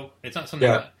 so it's not something.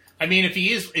 Yeah. I mean, if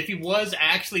he was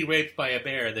actually raped by a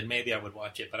bear, then maybe I would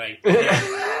watch it. But I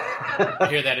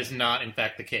hear that is not, in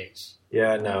fact, the case.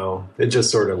 Yeah, no, it just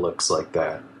sort of looks like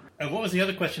that. What was the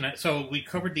other question? So we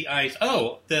covered the ice.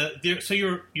 Oh, so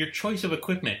your choice of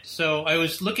equipment. So I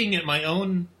was looking at my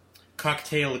own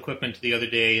cocktail equipment the other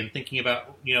day and thinking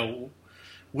about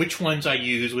which ones I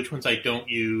use, which ones I don't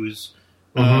use.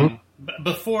 Mm-hmm.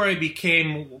 Before I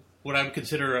became what I would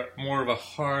consider more of a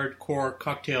hardcore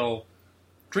cocktail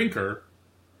drinker,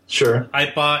 sure,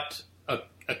 I bought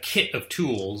a kit of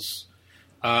tools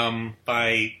by,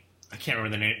 I can't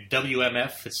remember the name,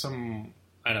 WMF. It's some,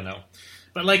 I don't know.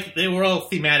 But like they were all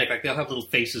thematic, like they'll have little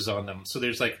faces on them. So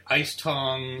there's like ice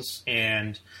tongs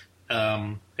and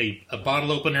a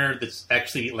bottle opener that's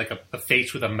actually like a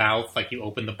face with a mouth, like you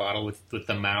open the bottle with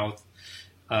the mouth.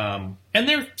 And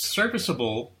they're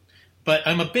serviceable, but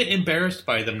I'm a bit embarrassed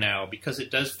by them now because it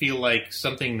does feel like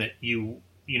something that you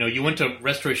went to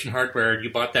Restoration Hardware and you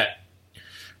bought that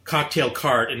cocktail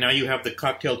cart, and now you have the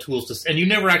cocktail tools and you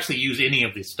never actually use any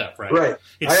of this stuff, right? Right.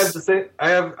 I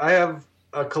have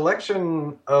a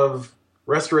collection of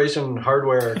Restoration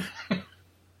Hardware.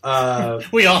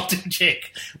 We all do,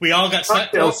 Jake. We all got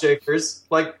cocktail shakers,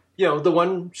 like the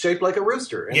one shaped like a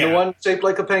rooster and the one shaped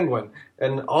like a penguin,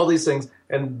 and all these things,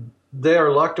 and they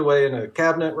are locked away in a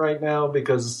cabinet right now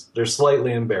because they're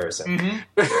slightly embarrassing.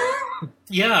 Mm-hmm.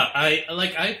 Yeah,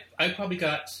 I probably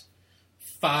got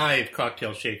 5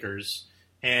 cocktail shakers,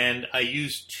 and I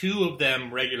use 2 of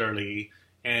them regularly,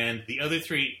 and the other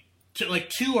 3,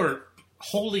 2 are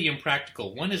wholly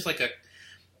impractical. One is like a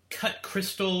cut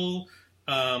crystal.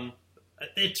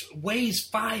 It weighs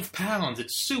 5 pounds.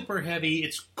 It's super heavy.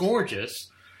 It's gorgeous,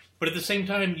 but at the same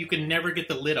time, you can never get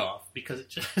the lid off because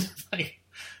it's just like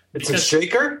it's a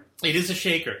shaker. It is a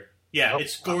shaker. Yeah,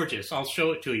 it's gorgeous. I'll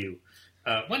show it to you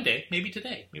one day, maybe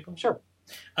today. Maybe sure.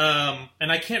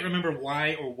 And I can't remember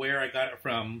why or where I got it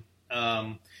from.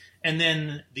 And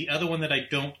then the other one that I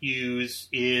don't use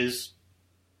is,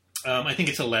 I think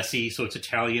it's a Lessie, so it's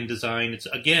Italian design. It's,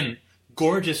 again,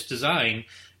 gorgeous design,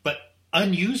 but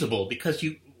unusable because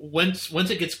once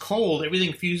it gets cold,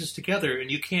 everything fuses together and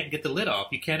you can't get the lid off.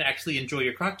 You can't actually enjoy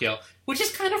your cocktail, which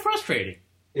is kind of frustrating.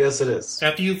 Yes, it is.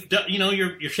 After you've done,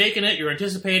 you're shaking it, you're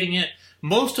anticipating it.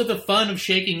 Most of the fun of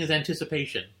shaking is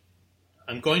anticipation.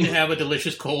 I'm going to have a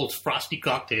delicious, cold, frosty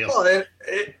cocktail. Well,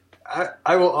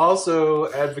 I will also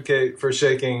advocate for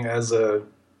shaking as a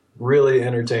really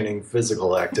entertaining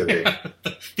physical activity.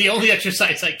 The only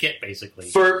exercise I get,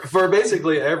 basically. For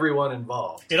basically everyone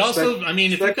involved. It also,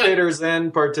 if spectators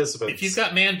and participants. If you've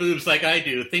got man boobs like I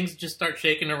do, things just start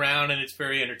shaking around, and it's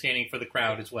very entertaining for the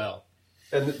crowd as well.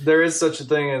 And there is such a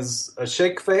thing as a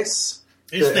shake face.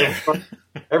 Is there?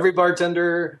 Every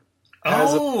bartender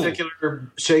has a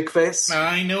particular shake face.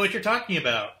 I know what you're talking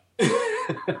about.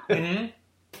 Mm-hmm.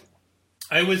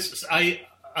 I was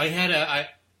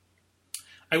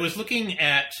looking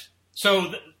at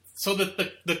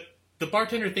the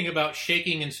bartender thing about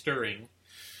shaking and stirring,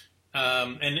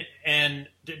 and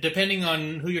depending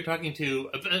on who you're talking to.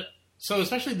 So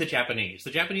especially the Japanese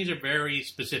are very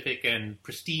specific and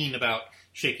pristine about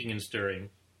shaking and stirring.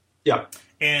 Yeah.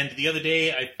 And the other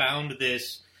day I found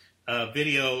this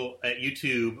video at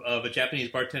YouTube of a Japanese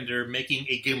bartender making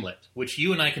a gimlet, which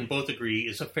you and I can both agree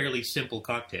is a fairly simple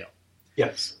cocktail.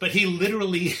 Yes. But he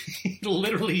literally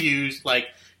used like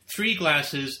 3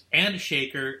 glasses and a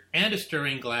shaker and a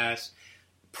stirring glass,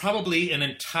 probably an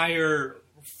entire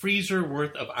freezer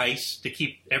worth of ice to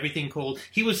keep everything cold.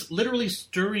 He was literally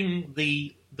stirring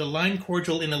the the lime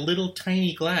cordial in a little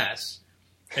tiny glass,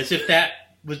 as if that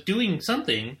was doing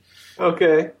something.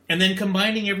 Okay. And then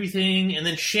combining everything and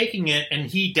then shaking it, and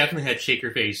he definitely had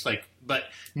shaker face, but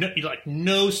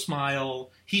no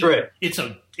smile. Right. It's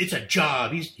a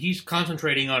job. He's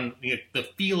concentrating on the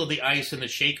feel of the ice and the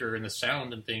shaker and the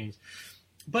sound and things.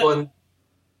 But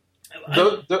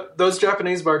those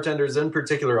Japanese bartenders in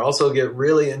particular also get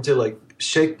really into like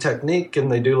shake technique,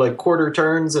 and they do like quarter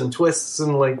turns and twists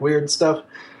and like weird stuff.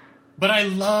 But I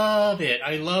love it.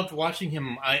 I loved watching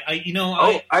him.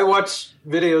 I watch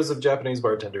videos of Japanese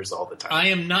bartenders all the time. I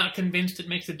am not convinced it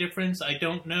makes a difference. I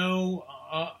don't know,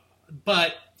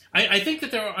 but I think that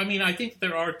there are. I mean, I think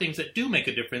there are things that do make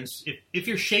a difference. If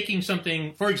you're shaking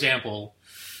something, for example,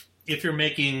 if you're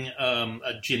making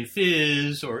a gin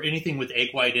fizz or anything with egg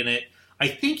white in it, I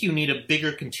think you need a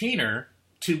bigger container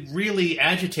to really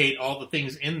agitate all the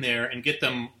things in there and get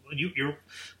them. You're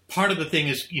part of the thing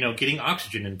is getting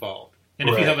oxygen involved. And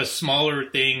if you have a smaller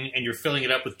thing and you're filling it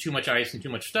up with too much ice and too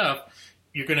much stuff,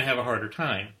 you're going to have a harder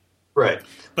time. Right.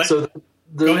 But so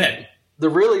go ahead. The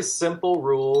really simple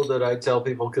rule that I tell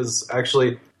people, because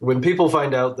actually when people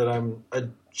find out that I'm a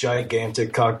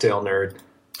gigantic cocktail nerd,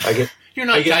 I get... You're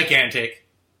not gigantic.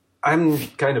 I'm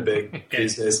kind of big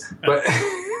these days. But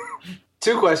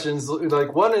two questions.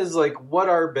 Like one is like, what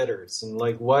are bitters? And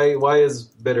like, why is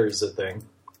bitters a thing?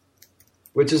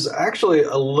 Which is actually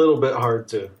a little bit hard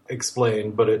to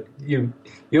explain, but you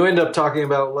end up talking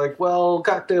about like, well,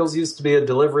 cocktails used to be a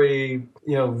delivery,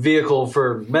 vehicle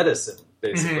for medicine,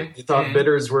 basically. Mm-hmm. You thought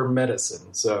bitters were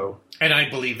medicine, so. And I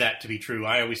believe that to be true.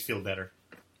 I always feel better.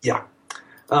 Yeah.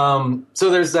 So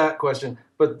there's that question,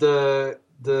 but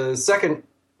the second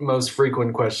most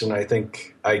frequent question I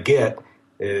think I get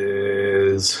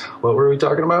is, what were we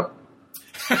talking about?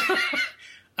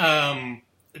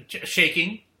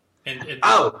 Shaking.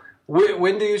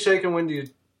 When do you shake and when do you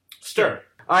stir?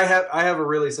 I have a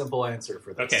really simple answer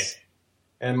for this. Okay.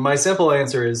 And my simple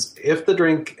answer is if the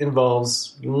drink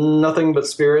involves nothing but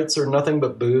spirits or nothing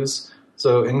but booze,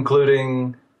 so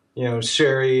including,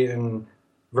 sherry and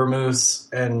vermouth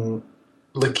and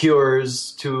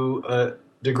liqueurs to a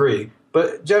degree,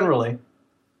 but generally,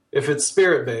 if it's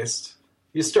spirit-based,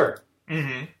 you stir.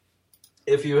 Mm-hmm.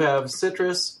 If you have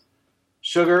citrus,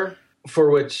 sugar, for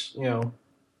which,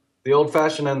 the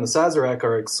old-fashioned and the Sazerac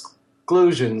are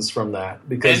exclusions from that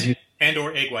because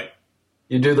or egg white.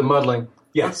 You do the muddling,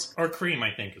 yes, or cream,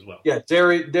 I think as well. Yeah,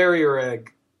 dairy or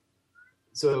egg.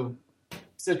 So,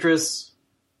 citrus,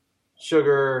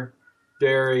 sugar,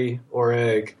 dairy, or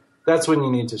egg. That's when you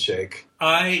need to shake.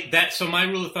 So my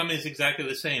rule of thumb is exactly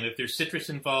the same. If there's citrus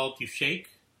involved, you shake,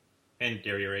 and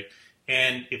dairy or egg.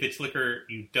 And if it's liquor,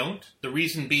 you don't. The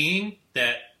reason being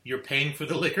that you're paying for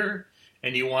the liquor,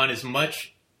 and you want as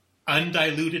much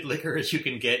undiluted liquor as you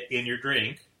can get in your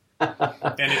drink. And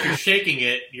if you're shaking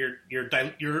it,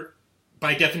 you're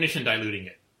by definition diluting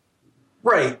it.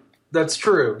 Right, that's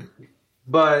true.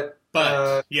 But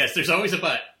yes, there's always a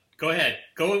but. Go ahead,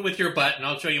 go with your butt, and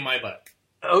I'll show you my butt.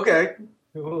 Okay,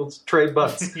 we'll trade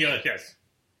butts. Yes.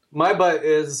 My butt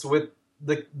is with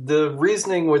the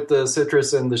reasoning with the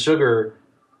citrus and the sugar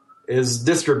is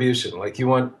distribution. Like you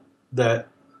want that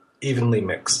evenly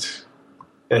mixed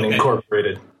and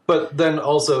incorporated. But then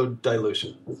also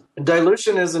dilution.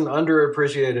 Dilution is an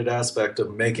underappreciated aspect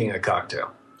of making a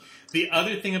cocktail. The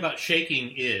other thing about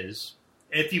shaking is,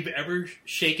 if you've ever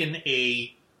shaken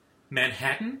a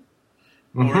Manhattan,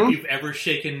 or if you've ever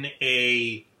shaken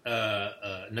a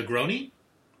Negroni,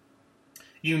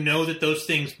 you know that those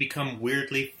things become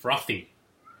weirdly frothy.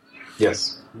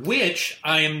 Yes. Which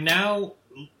I am now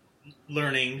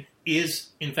learning is,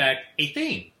 in fact, a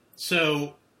thing.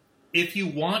 So if you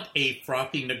want a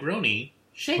frothy Negroni,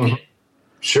 shake it.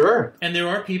 Sure. And there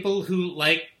are people who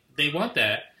they want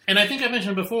that. And I think I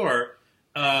mentioned before,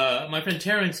 my friend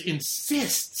Terrence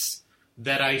insists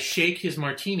that I shake his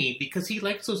martini because he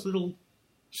likes those little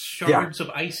shards of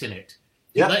ice in it.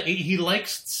 Yeah. He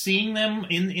likes seeing them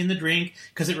in the drink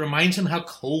because it reminds him how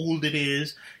cold it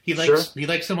is. He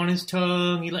likes them on his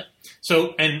tongue.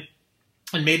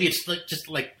 And maybe it's just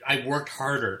I worked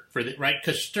harder for the right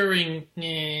because stirring,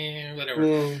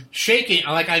 whatever. Shaking,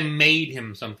 I made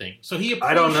him something, so he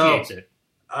appreciates it.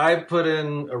 I put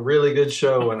in a really good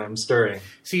show when I'm stirring.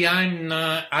 See, I'm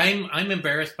not. I'm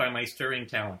embarrassed by my stirring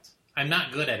talent. I'm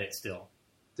not good at it still.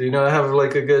 Do you have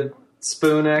a good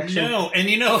spoon action? No,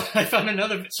 and I found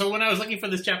another. So when I was looking for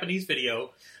this Japanese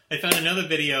video, I found another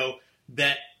video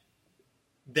that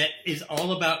is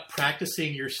all about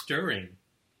practicing your stirring.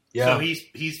 Yeah. So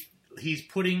he's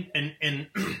putting and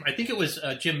I think it was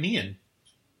Jim Meehan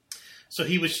So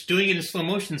he was doing it in slow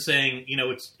motion, saying,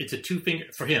 it's a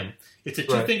 2-finger for him. It's a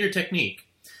 2-finger technique.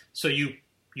 So you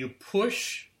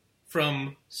push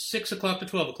from 6 o'clock to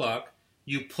 12 o'clock.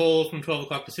 You pull from 12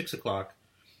 o'clock to 6 o'clock.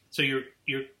 So you're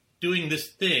doing this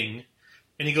thing,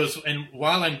 and he goes, and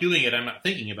while I'm doing it, I'm not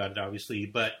thinking about it, obviously,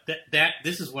 but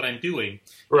this is what I'm doing,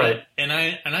 right?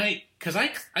 Because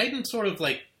I'm sort of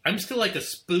like, I'm still like a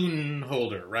spoon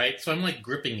holder, right? So I'm like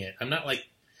gripping it. I'm not like,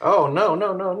 oh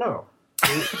no.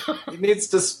 It needs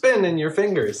to spin in your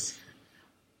fingers.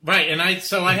 Right, and I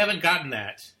haven't gotten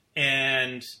that.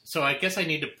 And so I guess I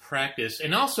need to practice.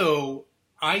 And also,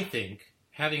 I think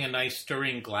having a nice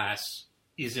stirring glass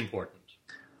is important.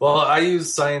 Well, I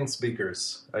use science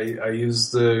beakers. I use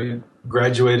the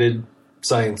graduated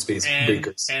science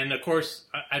beakers. And of course,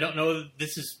 I don't know if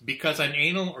this is because I'm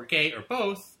anal or gay or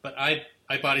both, but I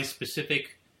bought a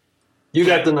specific... You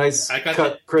got the nice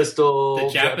cut crystal...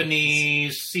 The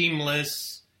Japanese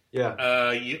seamless... Yeah.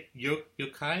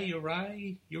 Yurai.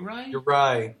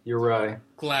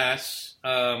 Glass.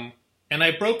 And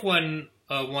I broke one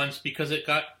once because it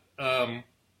got...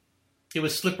 it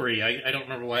was slippery. I don't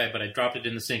remember why, but I dropped it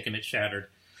in the sink and it shattered.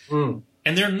 Mm.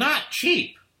 And they're not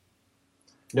cheap.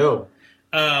 No.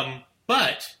 But...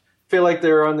 I feel like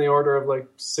they're on the order of like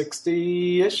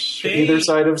 60-ish, either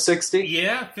side of 60.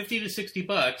 Yeah, $50 to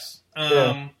 $60.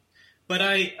 Yeah. But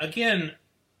I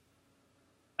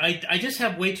just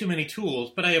have way too many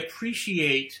tools, but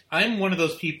I'm one of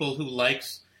those people who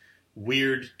likes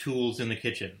weird tools in the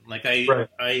kitchen. Like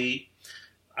I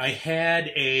had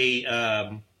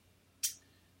the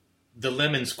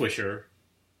lemon squisher,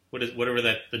 the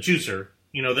juicer,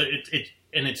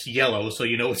 and it's yellow, so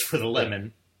it's for the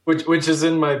lemon. Which is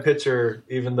in my picture,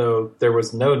 even though there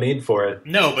was no need for it.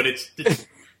 No, but it's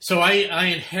so I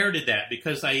inherited that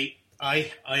because I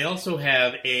also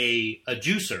have a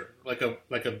juicer, like a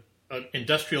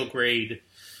industrial grade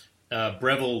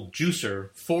Breville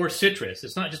juicer for citrus.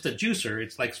 It's not just a juicer;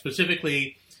 it's like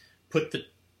specifically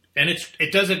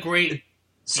it does a great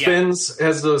spins,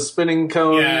 has the spinning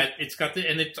cone. Yeah, it's got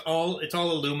it's all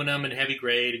aluminum and heavy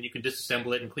grade, and you can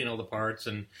disassemble it and clean all the parts.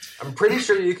 And I'm pretty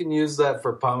sure you can use that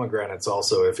for pomegranates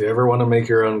also, if you ever want to make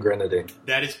your own grenadine.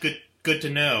 That is good to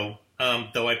know.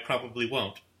 Though I probably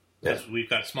won't, because we've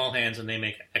got small hands and they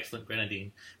make excellent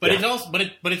grenadine. But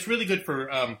it's really good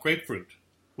for grapefruit,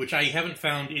 which I haven't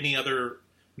found any other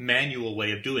manual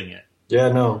way of doing it.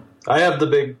 Yeah, no, I have the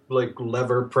big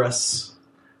lever press.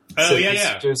 Oh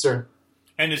yeah, juicer.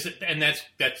 And that's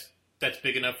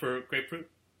big enough for grapefruit?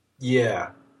 Yeah.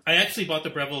 I actually bought the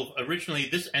Breville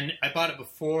originally. And I bought it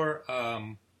before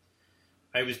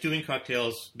I was doing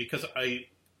cocktails because I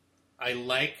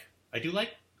do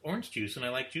like orange juice and I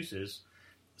like juices.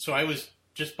 So I was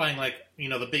just buying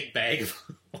the big bag of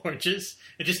oranges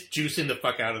and just juicing the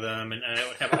fuck out of them, and I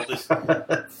would have all this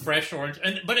fresh orange.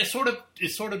 But it sort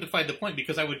of defied the point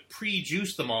because I would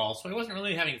pre-juice them all, so I wasn't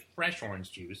really having fresh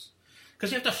orange juice.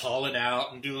 Because you have to haul it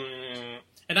out and do...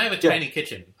 And I have a tiny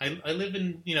kitchen. I live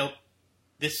in,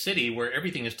 this city where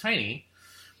everything is tiny.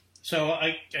 So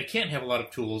I can't have a lot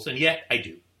of tools, and yet I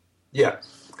do. Yeah.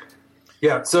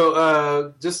 Yeah,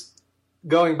 so just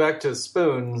going back to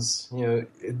spoons,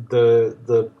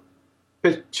 the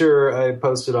picture I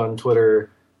posted on Twitter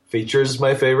features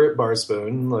my favorite bar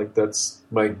spoon. That's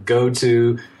my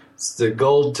go-to. It's the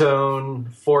Gold Tone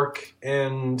Fork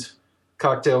and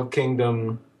Cocktail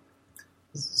Kingdom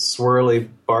swirly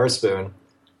bar spoon.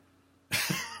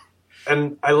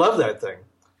 And I love that thing.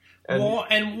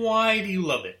 And why do you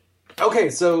love it? Okay,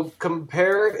 so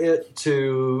compare it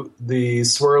to the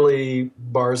swirly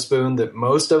bar spoon that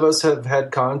most of us have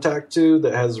had contact to,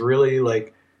 that has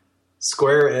really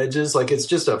square edges. It's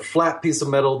just a flat piece of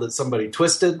metal that somebody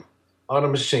twisted on a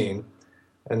machine.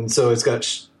 And so it's got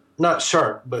not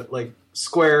sharp, but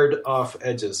squared off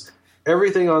edges.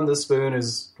 Everything on the spoon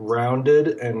is rounded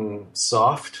and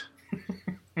soft.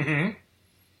 Mm-hmm.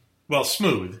 Well,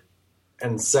 smooth.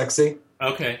 And sexy.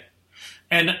 Okay.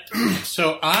 And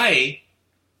so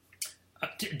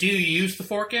do you use the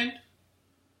fork end?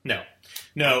 No,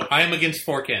 I am against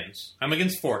fork ends. I'm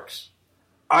against forks.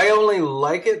 I only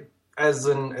like it as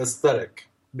an aesthetic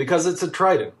because it's a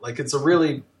trident. It's a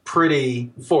really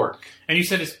pretty fork. And you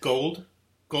said it's gold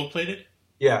plated?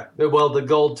 Yeah. Well, the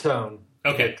Gold Tone.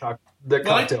 Okay. The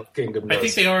Cocktail Kingdom knows. I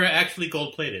think they are actually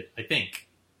gold plated. I think.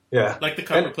 Yeah. Like the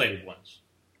copper plated ones.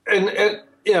 And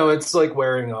it's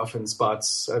wearing off in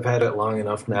spots. I've had it long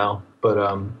enough now, but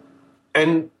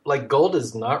and gold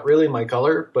is not really my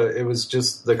color, but it was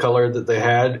just the color that they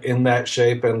had in that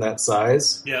shape and that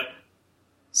size. Yep.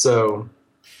 So.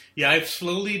 Yeah, I've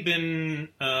slowly been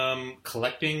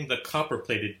collecting the copper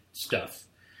plated stuff.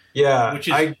 Yeah, which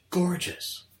is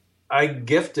gorgeous. I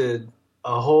gifted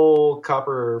a whole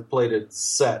copper-plated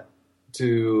set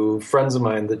to friends of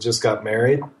mine that just got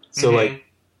married. So, Mm-hmm. like,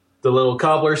 the little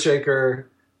cobbler shaker,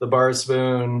 the bar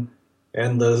spoon,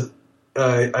 and the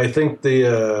I think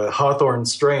the Hawthorne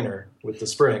strainer with the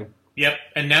spring. Yep,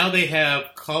 and now they have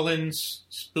Collins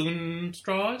spoon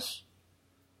straws.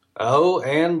 Oh,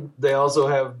 and they also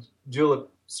have julep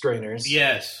strainers.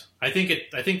 Yes, I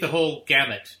think the whole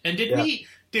gamut. And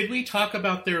did we talk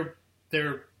about their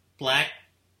black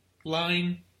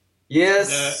line?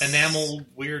 Yes. The enamel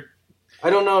weird. I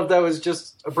don't know if that was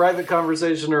just a private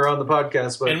conversation or on the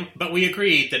podcast, But we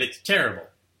agreed that it's terrible.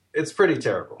 it's pretty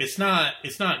terrible. It's not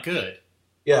good.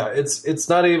 Yeah, it's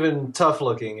not even tough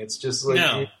looking. It's just like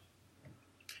No.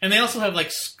 And they also have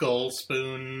like skull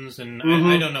spoons, and Mhm.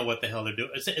 I don't know what the hell they're doing.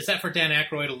 Is that for Dan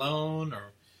Aykroyd alone,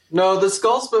 or? No, the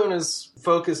skull spoon is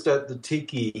focused at the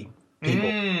tiki people.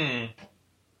 Mm.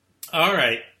 All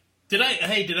right. Did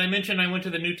I mention I went to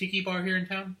the new tiki bar here in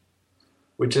town?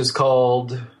 Which is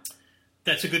called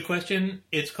That's a good question.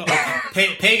 It's called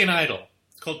Pagan Idol.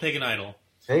 It's called Pagan Idol.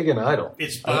 Pagan Idol.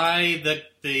 It's by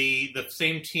the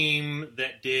same team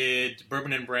that did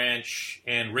Bourbon and Branch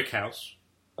and Rick House.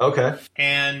 Okay.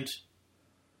 And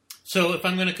so if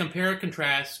I'm going to compare or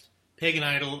contrast Pagan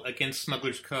Idol against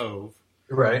Smuggler's Cove,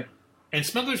 Right. and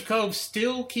Smuggler's Cove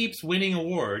still keeps winning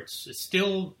awards. It's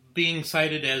still being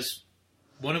cited as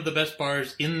one of the best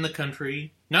bars in the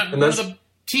country. Not And one of that's- the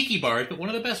tiki bars, but one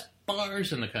of the best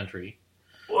bars in the country.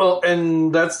 Well,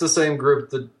 and that's the same group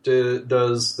that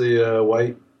does the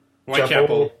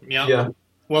Whitechapel. Yeah. Yeah.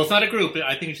 Well, it's not a group.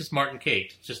 I think it's just Martin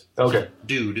Kate. It's just Okay.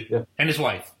 dude. Yeah. And his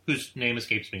wife, whose name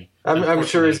escapes me. I'm sure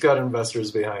unfortunately. he's got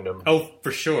investors behind him. Oh,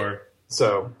 for sure.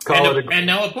 So call it a And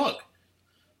now a book.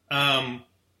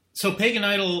 So Pagan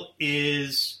Idol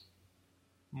is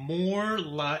more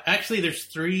like... Actually, there's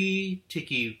 3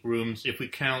 tiki rooms if we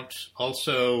count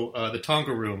also the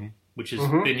Tonga room, which has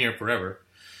Mhm. been here forever.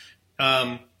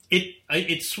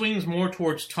 It swings more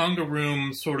towards Tonga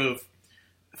room, sort of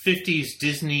 50s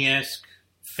Disney-esque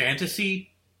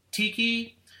fantasy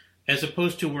tiki, as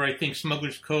opposed to where I think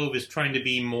Smuggler's Cove is trying to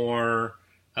be more...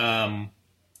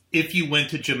 if you went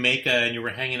to Jamaica and you were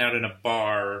hanging out in a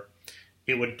bar,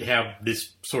 it would have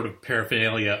this sort of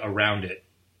paraphernalia around it.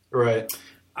 right.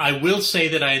 I will say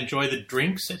that I enjoy the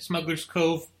drinks at Smuggler's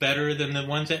Cove better than the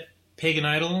ones at Pagan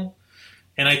Idol.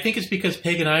 And I think it's because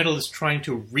Pagan Idol is trying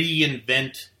to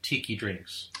reinvent tiki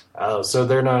drinks. Oh, so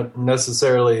they're not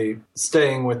necessarily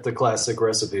staying with the classic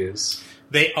recipes.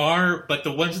 They are, but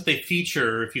the ones that they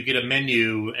feature, if you get a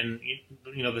menu, and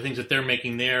you know the things that they're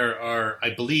making there are, I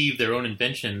believe, their own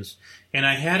inventions. And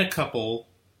I had a couple,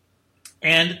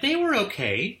 and they were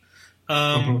okay.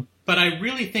 But I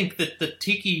really think that the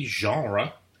tiki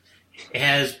genre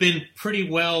has been pretty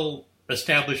well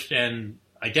established and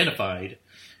identified.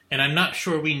 And I'm not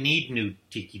sure we need new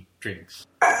tiki drinks.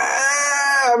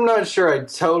 I'm not sure I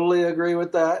totally agree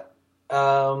with that.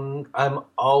 I'm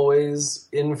always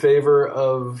in favor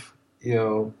of,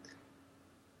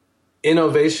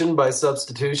 innovation by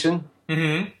substitution.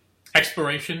 Mm-hmm.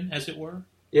 Exploration, as it were.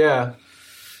 Yeah.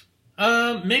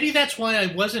 Maybe that's why I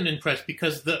wasn't impressed,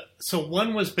 because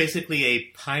one was basically a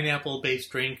pineapple-based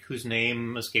drink whose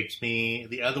name escapes me.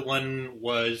 The other one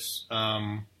was,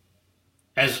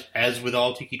 as with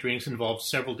all tiki drinks, involved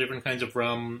several different kinds of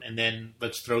rum, and then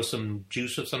let's throw some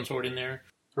juice of some sort in there.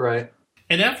 Right.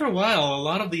 And after a while, a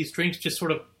lot of these drinks just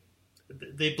sort of,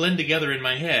 they blend together in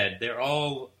my head. They're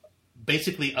all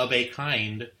basically of a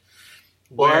kind.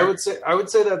 Well, where- I would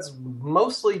say that's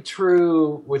mostly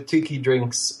true with tiki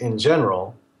drinks in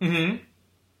general.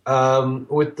 Mm-hmm.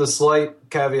 With the slight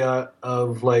caveat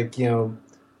of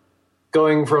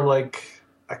going from a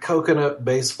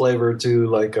coconut-based flavor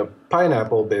to a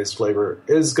pineapple-based flavor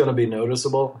is going to be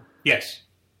noticeable. Yes.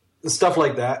 Stuff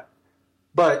like that.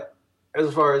 But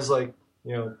as far as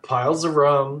piles of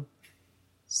rum,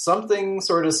 something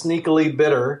sort of sneakily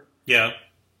bitter, Yeah.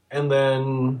 and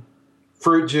then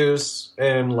fruit juice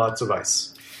and lots of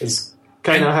ice is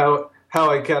kind of how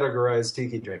I categorize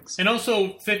tiki drinks. And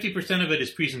also, 50% of it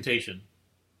is presentation.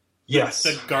 Yes.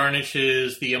 The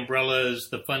garnishes, the umbrellas,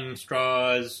 the fun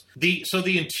straws. So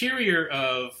the interior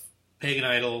of Pagan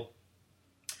Idol,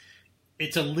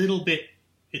 it's a little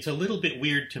bit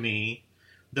weird to me.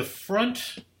 The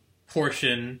front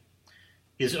portion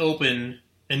is open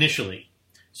initially.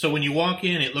 So when you walk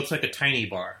in, it looks like a tiny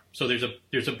bar. So there's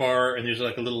a bar and there's a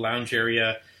little lounge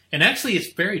area. And actually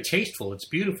it's very tasteful. It's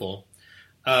beautiful.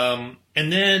 And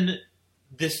then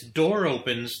this door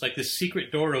opens, this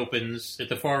secret door opens at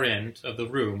the far end of the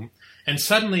room, and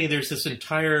suddenly there's this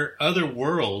entire other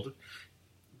world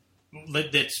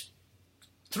that's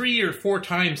 3 or 4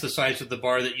 times the size of the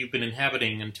bar that you've been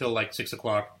inhabiting until like 6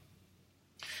 o'clock.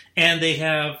 And they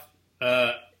have,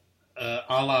 a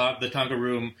la the Tonga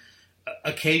Room,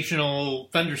 occasional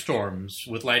thunderstorms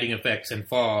with lighting effects and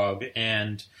fog.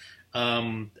 And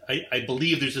I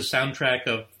believe there's a soundtrack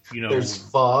of, There's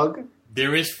fog?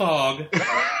 There is fog.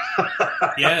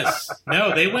 Yes.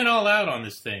 No, they went all out on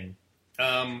this thing.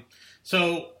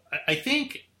 So I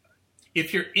think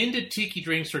if you're into tiki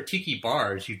drinks or tiki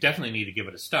bars, you definitely need to give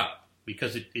it a stop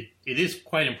because it is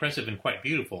quite impressive and quite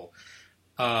beautiful.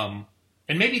 And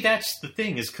maybe that's the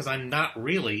thing is because I'm not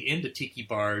really into tiki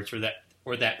bars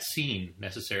or that scene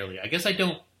necessarily. I guess I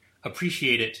don't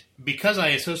appreciate it because I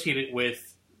associate it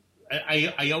with.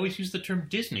 I always use the term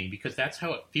Disney because that's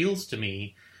how it feels to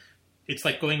me. It's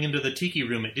like going into the tiki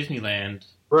room at Disneyland,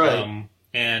 right?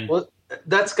 And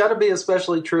that's got to be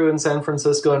especially true in San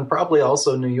Francisco and probably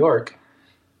also New York.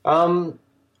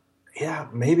 Yeah,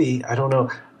 maybe. I don't know.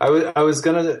 I was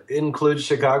going to include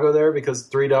Chicago there because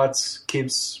Three Dots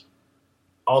keeps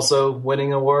also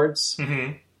winning awards.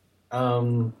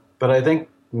 Mm-hmm. But I think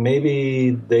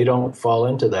maybe they don't fall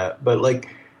into that. But like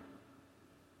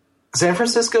San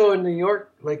Francisco and New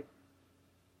York, like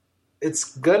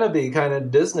it's going to be kind of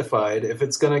Disneyfied if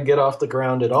it's going to get off the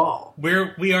ground at all.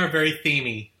 We are very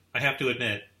themey, I have to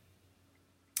admit.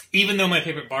 Even though my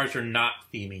favorite bars are not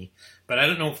themey. But I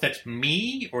don't know if that's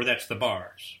me or that's the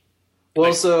bars.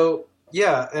 Well, so,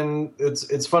 yeah, and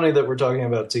it's funny that we're talking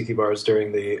about tiki bars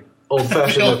during the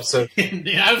old-fashioned episode.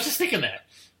 I was just thinking that.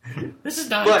 This is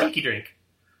not a tiki drink.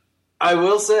 I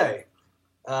will say,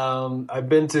 I've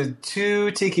been to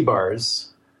 2 tiki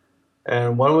bars,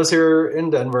 and one was here in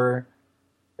Denver,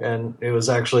 and it was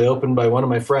actually opened by one of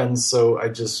my friends, so I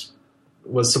just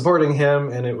was supporting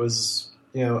him, and it was,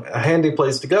 a handy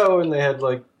place to go, and they had,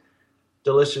 like,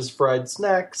 delicious fried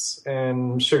snacks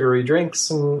and sugary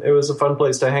drinks, and it was a fun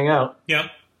place to hang out.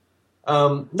 Yep.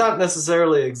 Not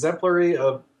necessarily exemplary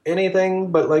of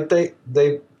anything, but like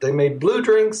they made blue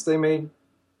drinks, they made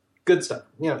good stuff.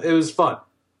 It was fun.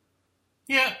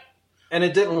 Yeah. And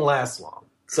it didn't last long,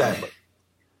 sadly.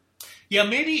 Yeah,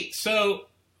 maybe, so,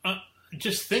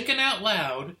 just thinking out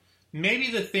loud,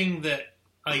 maybe the thing that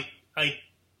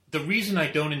the reason I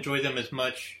don't enjoy them as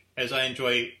much as I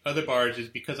enjoy other bars is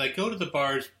because I go to the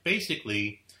bars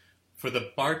basically for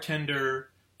the bartender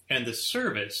and the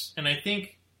service, and I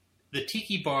think the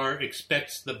tiki bar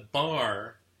expects the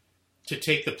bar to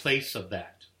take the place of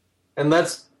that. And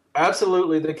that's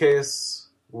absolutely the case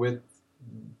with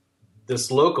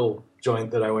this local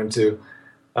joint that I went to.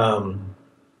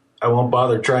 I won't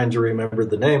bother trying to remember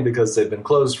the name because they've been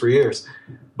closed for years.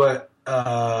 But,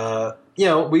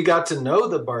 we got to know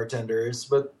the bartenders,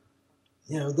 but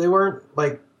they weren't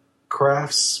like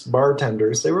crafts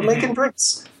bartenders. They were making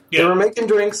drinks. Yeah. They were making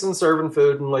drinks and serving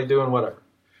food and like doing whatever.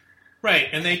 Right,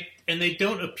 and they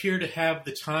don't appear to have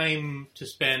the time to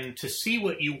spend to see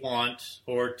what you want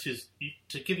or to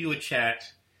give you a chat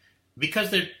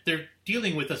because they're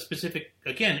dealing with a specific.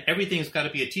 Again, everything's got to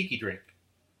be a tiki drink.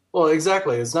 Well,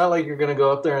 exactly. It's not like you're going to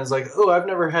go up there and it's like, oh, I've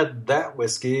never had that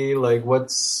whiskey. Like, what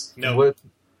is going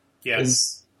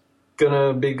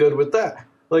to be good with that?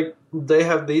 Like, they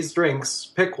have these drinks.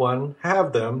 Pick one,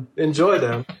 have them, enjoy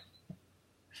them.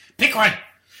 Pick one.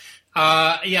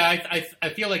 I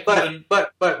feel like. But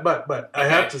I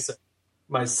have to say,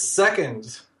 my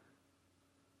second,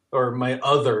 or my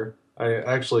other, I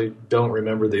actually don't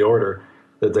remember the order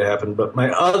that they happened, but my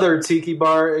other tiki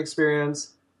bar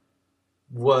experience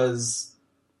was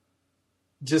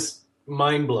just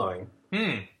mind-blowing.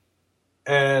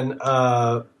 And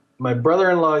my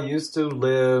brother-in-law used to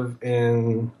live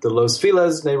in the Los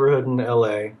Feliz neighborhood in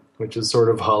L.A., which is sort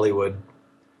of Hollywood.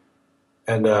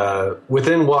 And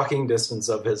within walking distance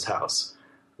of his house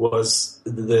was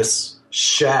this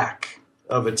shack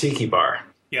of a tiki bar.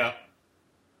 Yeah.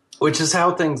 Which is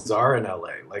how things are in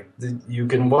L.A. Like, you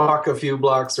can walk a few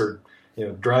blocks or,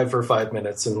 drive for 5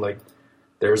 minutes and, like,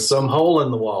 there's some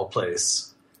hole-in-the-wall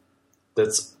place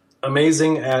that's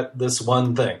amazing at this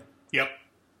one thing. Yep.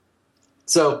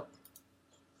 So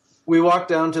we walked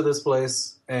down to this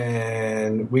place,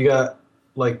 and we got,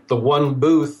 like, the one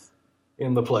booth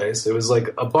in the place. It was, like,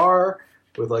 a bar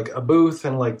with, like, a booth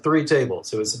and, like, 3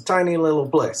 tables. It was a tiny little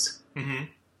place. Mm-hmm.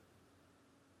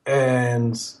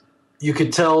 And you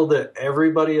could tell that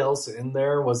everybody else in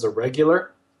there was a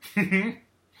regular.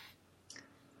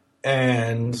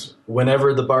 And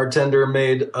whenever the bartender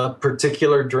made a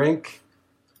particular drink,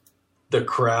 the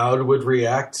crowd would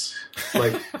react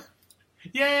like,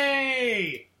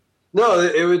 yay! No,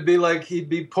 it would be like he'd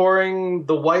be pouring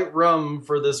the white rum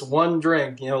for this one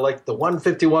drink, like the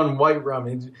 151 white rum.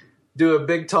 He'd do a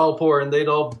big tall pour, and they'd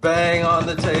all bang on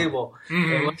the table.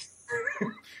 Mhm. And, like,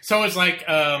 So it's like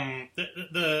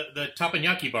the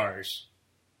teppanyaki bars.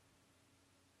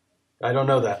 I don't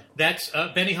know that. That's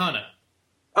Benihana.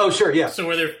 Oh, sure, yeah. So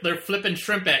where they're flipping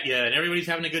shrimp at you and everybody's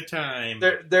having a good time.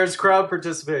 There's crowd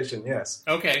participation, yes.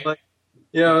 Okay. Like,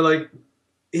 you know, like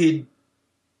he'd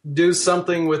do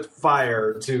something with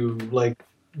fire to like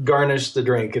garnish the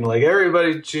drink, and like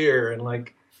everybody cheer,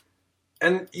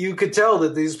 and you could tell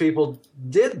that these people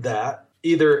did that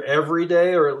either every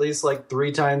day or at least like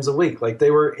 3 times a week. Like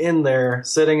they were in there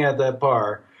sitting at that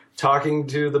bar talking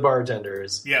to the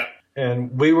bartenders. Yeah.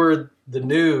 And we were the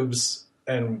noobs,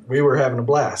 and we were having a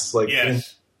blast, like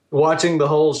Yes. watching the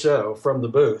whole show from the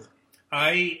booth.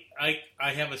 I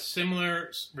have a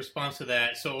similar response to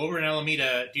that. So over in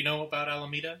Alameda, do you know about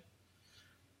Alameda?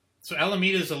 So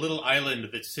Alameda is a little island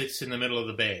that sits in the middle of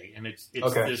the bay, and it's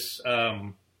Okay. this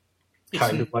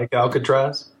Kind of like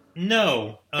Alcatraz.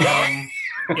 no,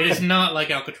 it is not like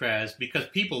Alcatraz because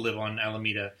people live on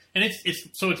Alameda, and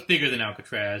it's bigger than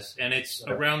Alcatraz, and it's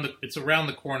Okay. around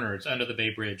the corner. It's under the Bay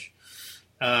Bridge,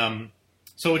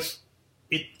 so it's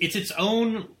its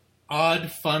own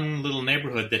odd, fun little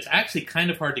neighborhood that's actually kind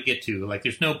of hard to get to. Like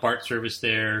there's no BART service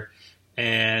there,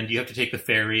 and you have to take the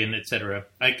ferry and etc.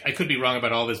 I could be wrong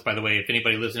about all this, by the way. If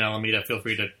anybody lives in Alameda, feel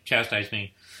free to chastise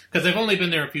me because I've only been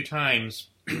there a few times.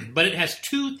 But it has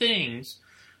two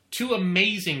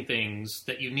amazing things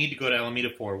that you need to go to Alameda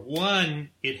for.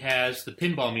 One, it has the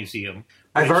Pinball Museum.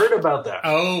 I've heard about that.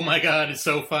 Oh my God, it's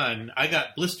so fun. I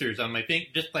got blisters on my thing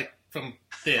just like from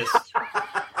this.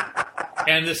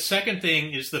 And the second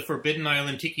thing is the Forbidden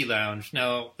Island Tiki Lounge.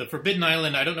 Now, the Forbidden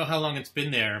Island, I don't know how long it's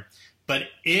been there, but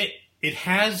it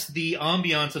has the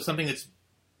ambiance of something that's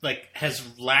like has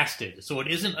lasted. So it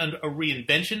isn't a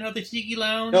reinvention of the Tiki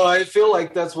Lounge. No, I feel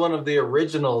like that's one of the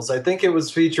originals. I think it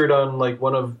was featured on like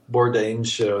one of Bourdain's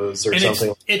shows or And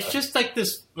something. it's just like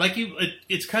this, like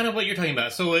it's kind of what you're talking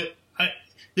about. So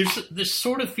there's this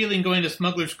sort of feeling going to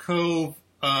Smuggler's Cove,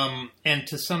 and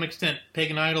to some extent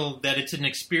Pagan Idol, that it's an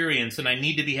experience, and I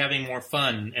need to be having more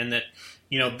fun, and that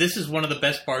this is one of the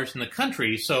best bars in the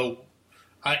country. So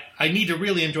I need to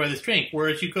really enjoy this drink.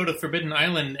 Whereas you go to Forbidden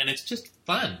Island and it's just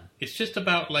fun. It's just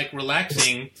about like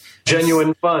relaxing.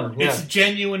 Genuine fun. Yeah. It's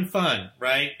genuine fun,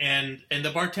 right? And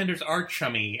the bartenders are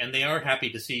chummy, and they are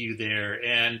happy to see you there,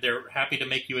 and they're happy to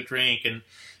make you a drink. And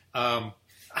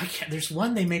there's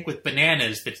one they make with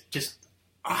bananas that's just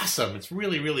awesome. It's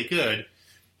really, really good.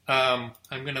 I'm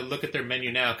going to look at their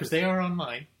menu now because they are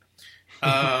online.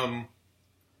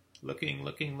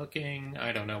 Looking.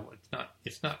 I don't know.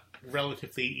 It's not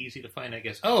relatively easy to find, I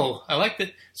guess. Oh, I like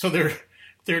that. So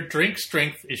their drink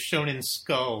strength is shown in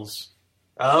skulls.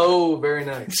 Oh, very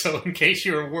nice. So in case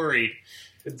you were worried.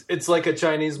 It's like a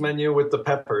Chinese menu with the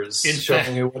peppers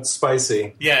showing you what's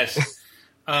spicy. Yes.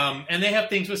 And they have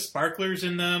things with sparklers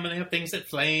in them, and they have things that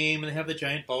flame, and they have the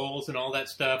giant bowls and all that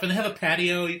stuff. And they have a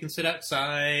patio. You can sit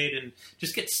outside and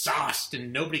just get sauced,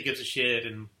 and nobody gives a shit.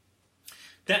 And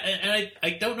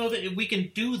I don't know that we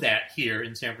can do that here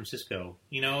in San Francisco.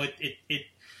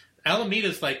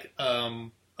 Alameda's like a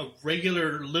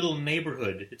regular little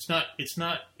neighborhood.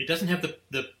 It doesn't have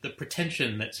the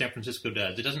pretension that San Francisco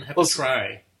does. It doesn't have to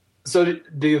try. So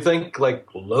do you think like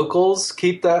locals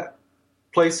keep that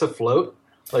place afloat?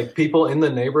 Like people in the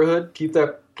neighborhood keep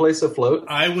that place afloat?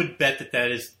 I would bet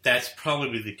that's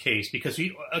probably the case because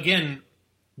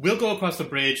we'll go across the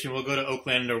bridge and we'll go to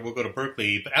Oakland or we'll go to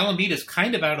Berkeley, but Alameda's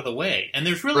kind of out of the way, and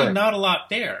there's really not a lot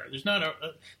there.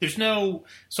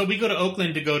 So we go to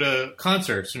Oakland to go to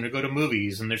concerts and to go to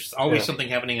movies, and there's always something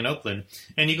happening in Oakland.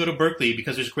 And you go to Berkeley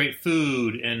because there's great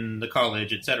food and the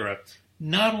college, etc.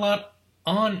 Not a lot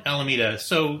on Alameda.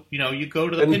 So, you go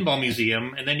to the Pinball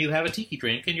Museum and then you have a tiki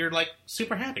drink and you're like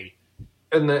super happy.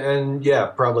 And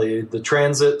probably the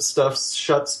transit stuff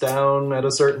shuts down at a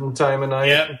certain time of night.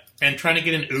 Yeah, and trying to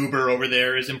get an Uber over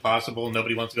there is impossible.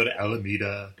 Nobody wants to go to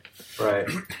Alameda. Right.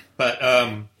 But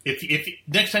if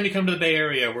next time you come to the Bay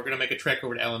Area, we're going to make a trek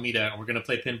over to Alameda and we're going to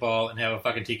play pinball and have a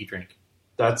fucking tiki drink.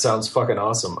 That sounds fucking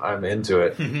awesome. I'm into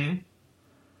it. Mm-hmm.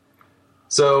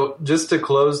 So just to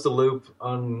close the loop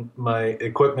on my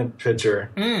equipment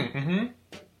picture. Mm-hmm.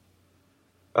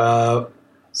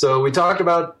 So we talked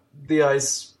about the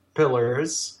ice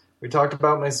pillars. We talked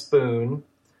about my spoon.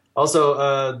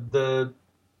 Also,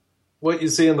 what you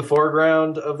see in the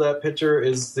foreground of that picture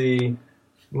is the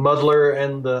muddler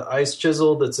and the ice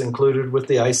chisel that's included with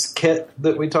the ice kit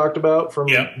that we talked about from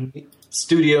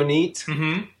Studio Neat.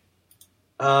 Mm-hmm.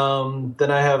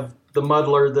 Then I have the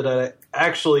muddler that I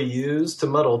actually use to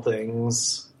muddle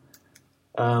things,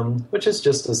 which is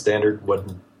just a standard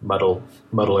wooden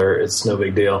muddler. It's no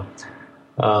big deal.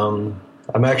 I'm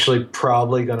actually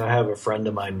probably going to have a friend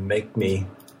of mine make me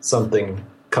something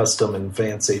custom and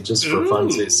fancy just for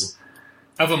funsies.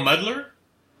 Of a muddler?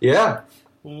 Yeah.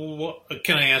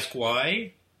 Can I ask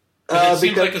why? It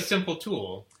seems like a simple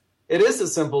tool. It is a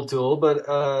simple tool,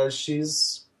 but she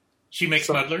makes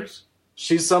muddlers?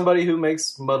 She's somebody who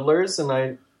makes muddlers, and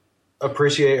I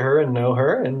appreciate her and know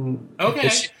her. And okay.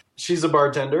 She's a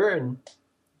bartender. And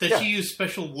does she use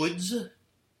special woods?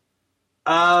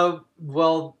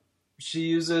 Well, she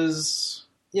uses,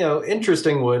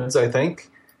 interesting woods, I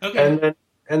think. Okay.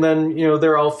 And then,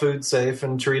 they're all food safe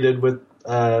and treated with,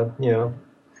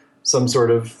 some sort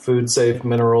of food safe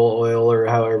mineral oil or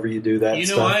however you do that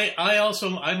stuff.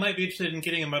 I might be interested in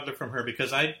getting a muddler from her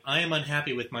because I am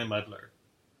unhappy with my muddler.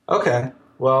 Okay.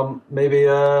 Well, maybe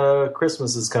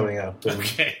Christmas is coming up.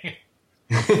 Okay.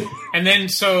 And then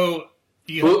so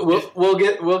we'll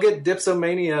get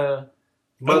Dipsomania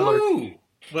muddler. Ooh,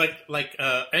 like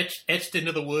etched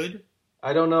into the wood.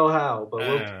 I don't know how,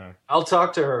 but I'll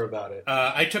talk to her about it.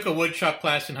 I took a wood shop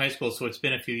class in high school, so it's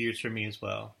been a few years for me as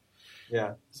well.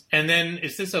 Yeah. And then,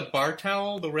 is this a bar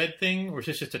towel, the red thing, or is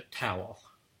this just a towel?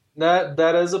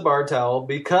 That is a bar towel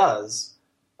because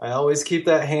I always keep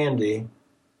that handy,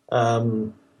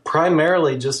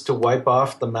 primarily just to wipe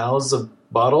off the mouths of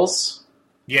bottles.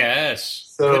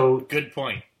 Yes. So good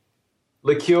point.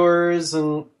 Liqueurs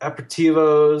and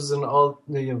aperitivos and all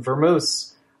the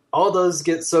vermouths, all those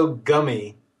get so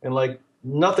gummy, and like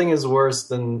nothing is worse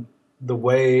than the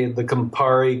way the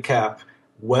Campari cap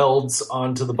welds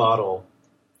onto the bottle.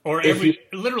 Or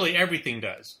literally everything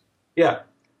does. Yeah.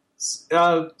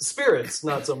 Spirits,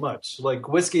 not so much. Like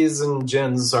whiskeys and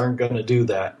gins aren't going to do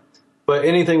that. But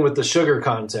anything with the sugar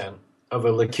content of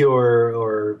a liqueur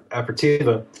or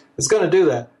aperitiva is going to do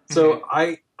that. So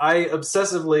I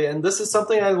obsessively, and this is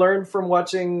something I learned from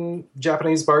watching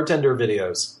Japanese bartender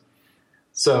videos.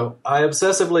 So I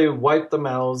obsessively wipe the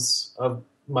mouths of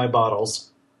my bottles.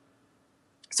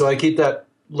 So I keep that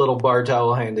little bar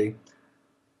towel handy.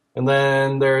 And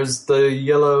then there's the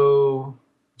yellow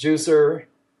juicer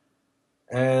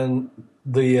and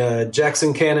the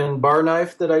Jackson Cannon bar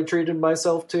knife that I treated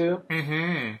myself to.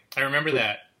 Mm-hmm. I remember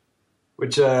that.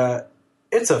 Which,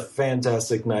 it's a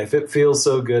fantastic knife. It feels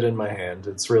so good in my hand.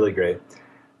 It's really great.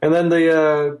 And then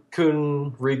the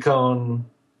Kuhn Recon,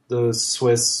 the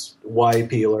Swiss Y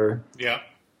peeler. Yeah.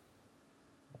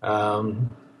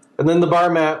 And then the bar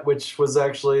mat, which was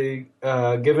actually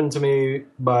given to me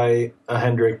by a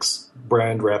Hendrix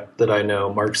brand rep that I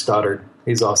know, Mark Stoddard.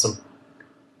 He's awesome.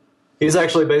 He's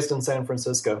actually based in San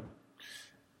Francisco.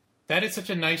 That is such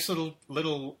a nice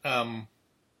little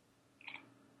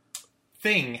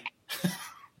thing.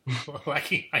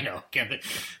 I know, can't.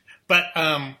 But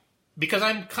because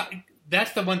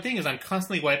that's the one thing is I'm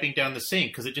constantly wiping down the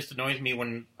sink because it just annoys me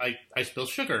when I spill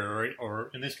sugar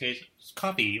or in this case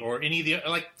coffee or any of the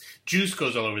like juice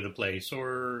goes all over the place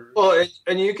or. Well,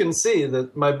 and you can see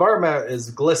that my bar mat is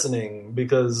glistening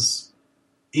because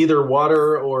either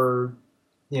water or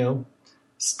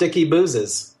sticky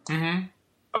boozes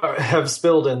have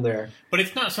spilled in there. But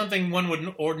it's not something one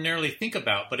would ordinarily think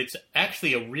about. But it's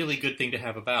actually a really good thing to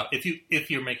have about if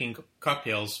you're making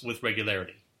cocktails with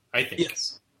regularity. I think.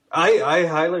 Yes. I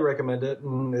highly recommend it,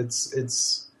 and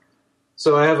it's.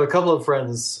 So I have a couple of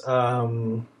friends.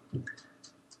 One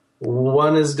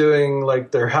is doing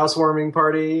like their housewarming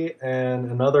party, and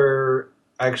another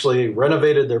actually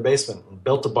renovated their basement and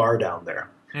built a bar down there.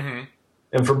 Mm-hmm.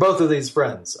 And for both of these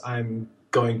friends, I'm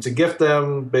going to gift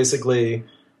them basically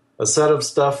a set of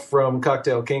stuff from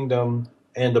Cocktail Kingdom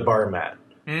and a bar mat.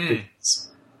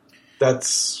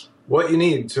 That's what you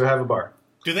need to have a bar.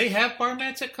 Do they have bar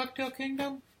mats at Cocktail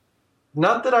Kingdom?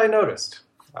 Not that I noticed.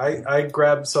 I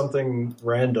grabbed something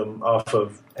random off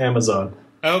of Amazon.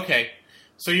 Okay.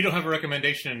 So you don't have a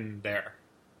recommendation there?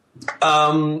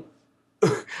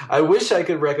 I wish I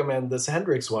could recommend this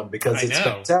Hendrix one because it's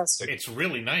fantastic. It's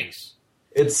really nice.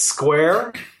 It's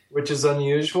square, which is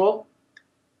unusual,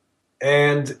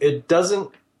 and it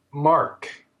doesn't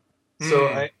mark.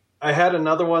 So I had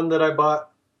another one that I bought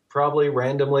probably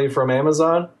randomly from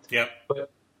Amazon. Yep.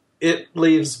 But it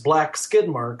leaves black skid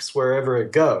marks wherever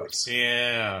it goes.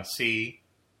 Yeah, see.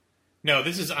 No,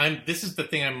 this is the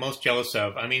thing I'm most jealous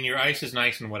of. I mean, your ice is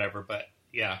nice and whatever, but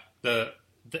yeah,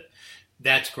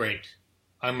 that's great.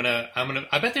 I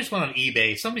bet there's one on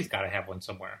eBay. Somebody's got to have one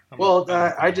somewhere.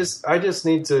 I just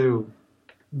need to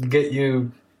get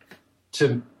you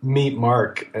to meet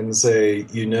Mark and say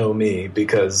you know me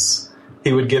because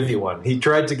he would give you one. He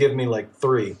tried to give me like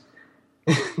 3.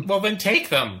 Well, then take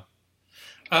them.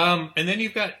 And then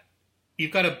you've got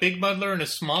a big muddler and a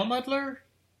small muddler.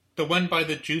 The one by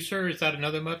the juicer, is that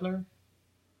another muddler?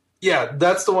 Yeah,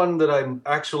 that's the one that I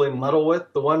actually muddle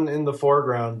with. The one in the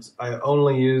foreground I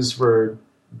only use for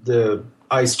the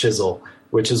ice chisel,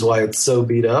 which is why it's so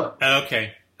beat up.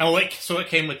 Okay. Oh, wait, so it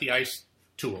came with the ice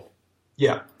tool.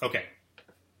 Yeah. Okay.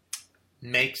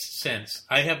 Makes sense.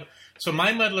 So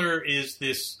my muddler is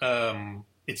this,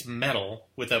 it's metal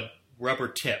with a rubber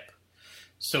tip.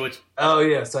 So it's... Oh,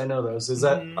 yes, I know those. Is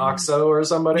that OXO or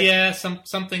somebody? Yeah,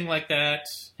 something like that.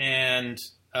 And,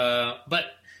 but,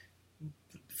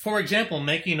 for example,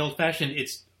 making an old-fashioned,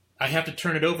 I have to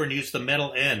turn it over and use the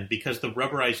metal end because the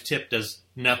rubberized tip does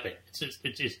nothing.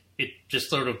 It just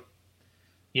sort of,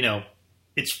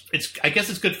 I guess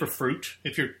it's good for fruit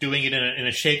if you're doing it in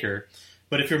a shaker.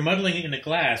 But if you're muddling it in a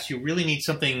glass, you really need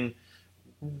something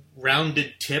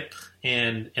rounded tip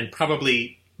and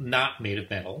probably not made of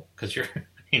metal because you're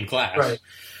in glass. Right.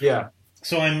 Yeah.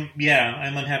 So I'm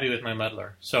unhappy with my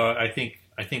muddler. So I think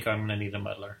I'm going to need a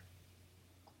muddler.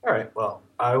 All right. Well,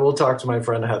 I will talk to my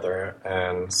friend Heather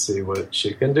and see what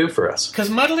she can do for us. Because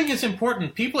muddling is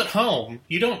important. People at home,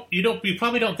 you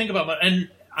probably don't think about and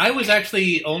I was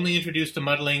actually only introduced to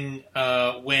muddling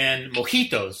when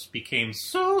mojitos became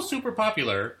so super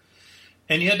popular,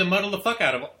 and you had to muddle the fuck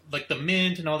out of like the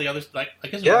mint and all the others. Like I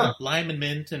guess it was lime and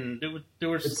mint, and there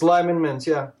was it's lime and mint,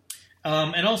 yeah.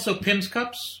 And also Pim's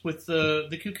cups with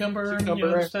the cucumber and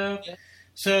right. stuff. Yeah.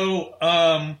 So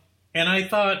and I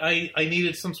thought I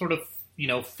needed some sort of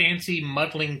fancy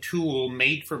muddling tool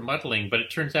made for muddling, but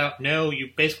it turns out no, you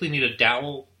basically need a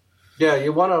dowel. Yeah,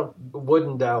 you want a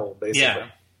wooden dowel, basically. Yeah.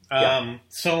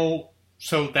 So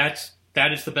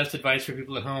that is the best advice for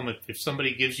people at home. If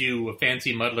somebody gives you a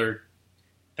fancy muddler,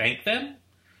 thank them.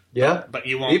 Yeah. But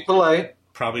you won't. Be polite.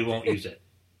 Probably won't use it.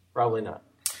 Probably not.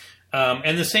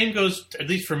 And the same goes, at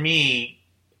least for me,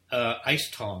 ice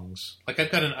tongs. Like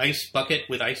I've got an ice bucket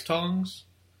with ice tongs.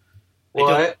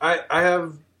 Well, I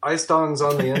have ice tongs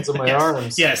on the ends of my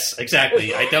arms. Yes,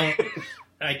 exactly.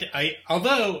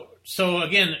 Although, so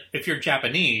again, if you're a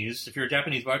Japanese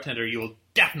bartender, you will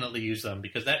definitely use them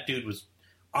because that dude was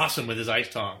awesome with his ice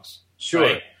tongs. Sure.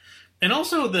 Right? And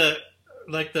also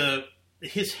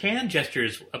his hand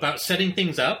gestures about setting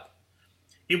things up.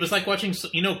 It was like watching,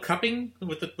 cupping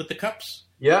with the cups.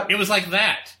 Yeah. It was like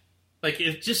that. Like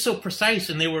it's just so precise,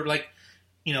 and they were like,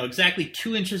 exactly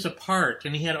 2 inches apart,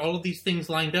 and he had all of these things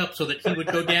lined up so that he would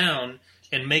go down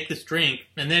and make this drink,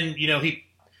 and then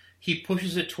he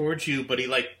pushes it towards you, but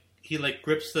he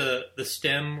grips the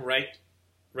stem right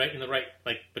in the right,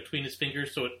 like between his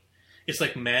fingers, so it's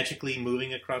like magically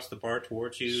moving across the bar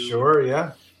towards you. Sure,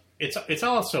 yeah. It's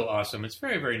all so awesome. It's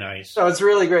very, very nice. No, it's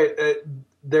really great.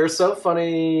 They're so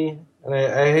funny, and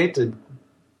I hate to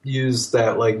use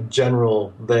that like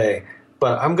general they,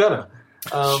 but I'm gonna.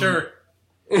 Sure.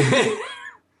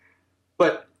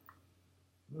 But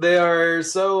they are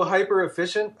so hyper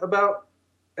efficient about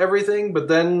everything, but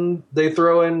then they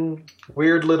throw in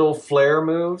weird little flair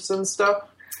moves and stuff.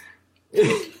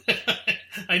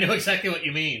 I know exactly what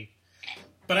you mean.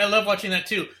 But I love watching that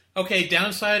too. Okay,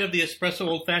 downside of the espresso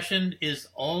old fashioned is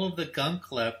all of the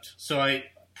gunk left. So I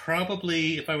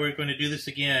probably, if I were going to do this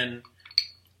again,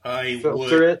 I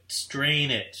would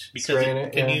strain it. Because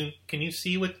can you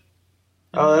see what?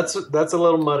 Oh, that's a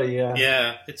little muddy, yeah.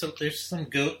 Yeah, there's some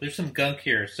gunk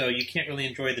here, so you can't really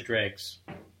enjoy the dregs.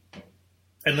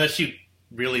 Unless you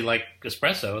really like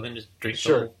espresso, then just drink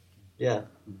the whole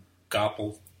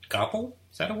gobble. Gobble?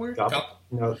 Is that a word? Gobble?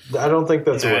 No, I don't think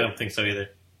that's a word. I don't think so either.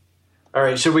 All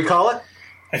right, should we call it?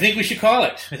 I think we should call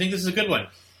it. I think this is a good one.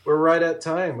 We're right at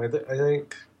time. I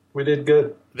think we did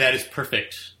good. That is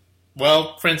perfect.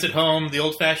 Well, friends at home, the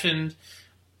old-fashioned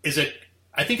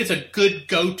I think it's a good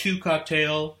go-to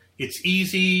cocktail. It's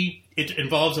easy. It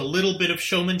involves a little bit of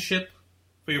showmanship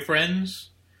for your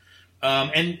friends.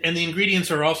 And the ingredients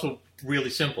are also really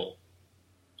simple.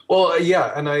 Well,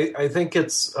 yeah, and I think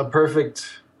it's a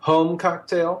perfect home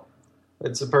cocktail.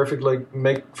 It's a perfect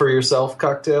make-for-yourself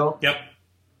cocktail. Yep.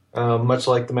 Much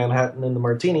like the Manhattan and the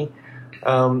Martini.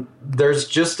 There's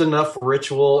just enough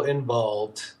ritual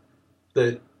involved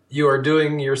that you are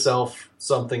doing yourself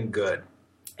something good.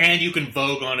 And you can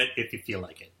vogue on it if you feel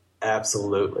like it.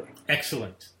 Absolutely.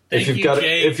 Excellent. If you've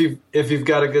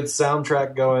got a good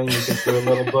soundtrack going, you can do a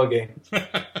little boogie. Do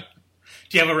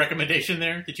you have a recommendation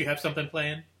there? Did you have something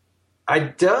planned? I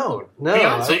don't. No.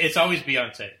 Beyonce. It's always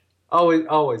Beyonce. Always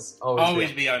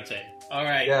Beyonce. All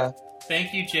right. Yeah.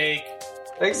 Thank you, Jake.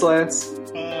 Thanks, Lance.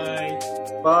 Bye.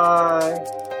 Bye.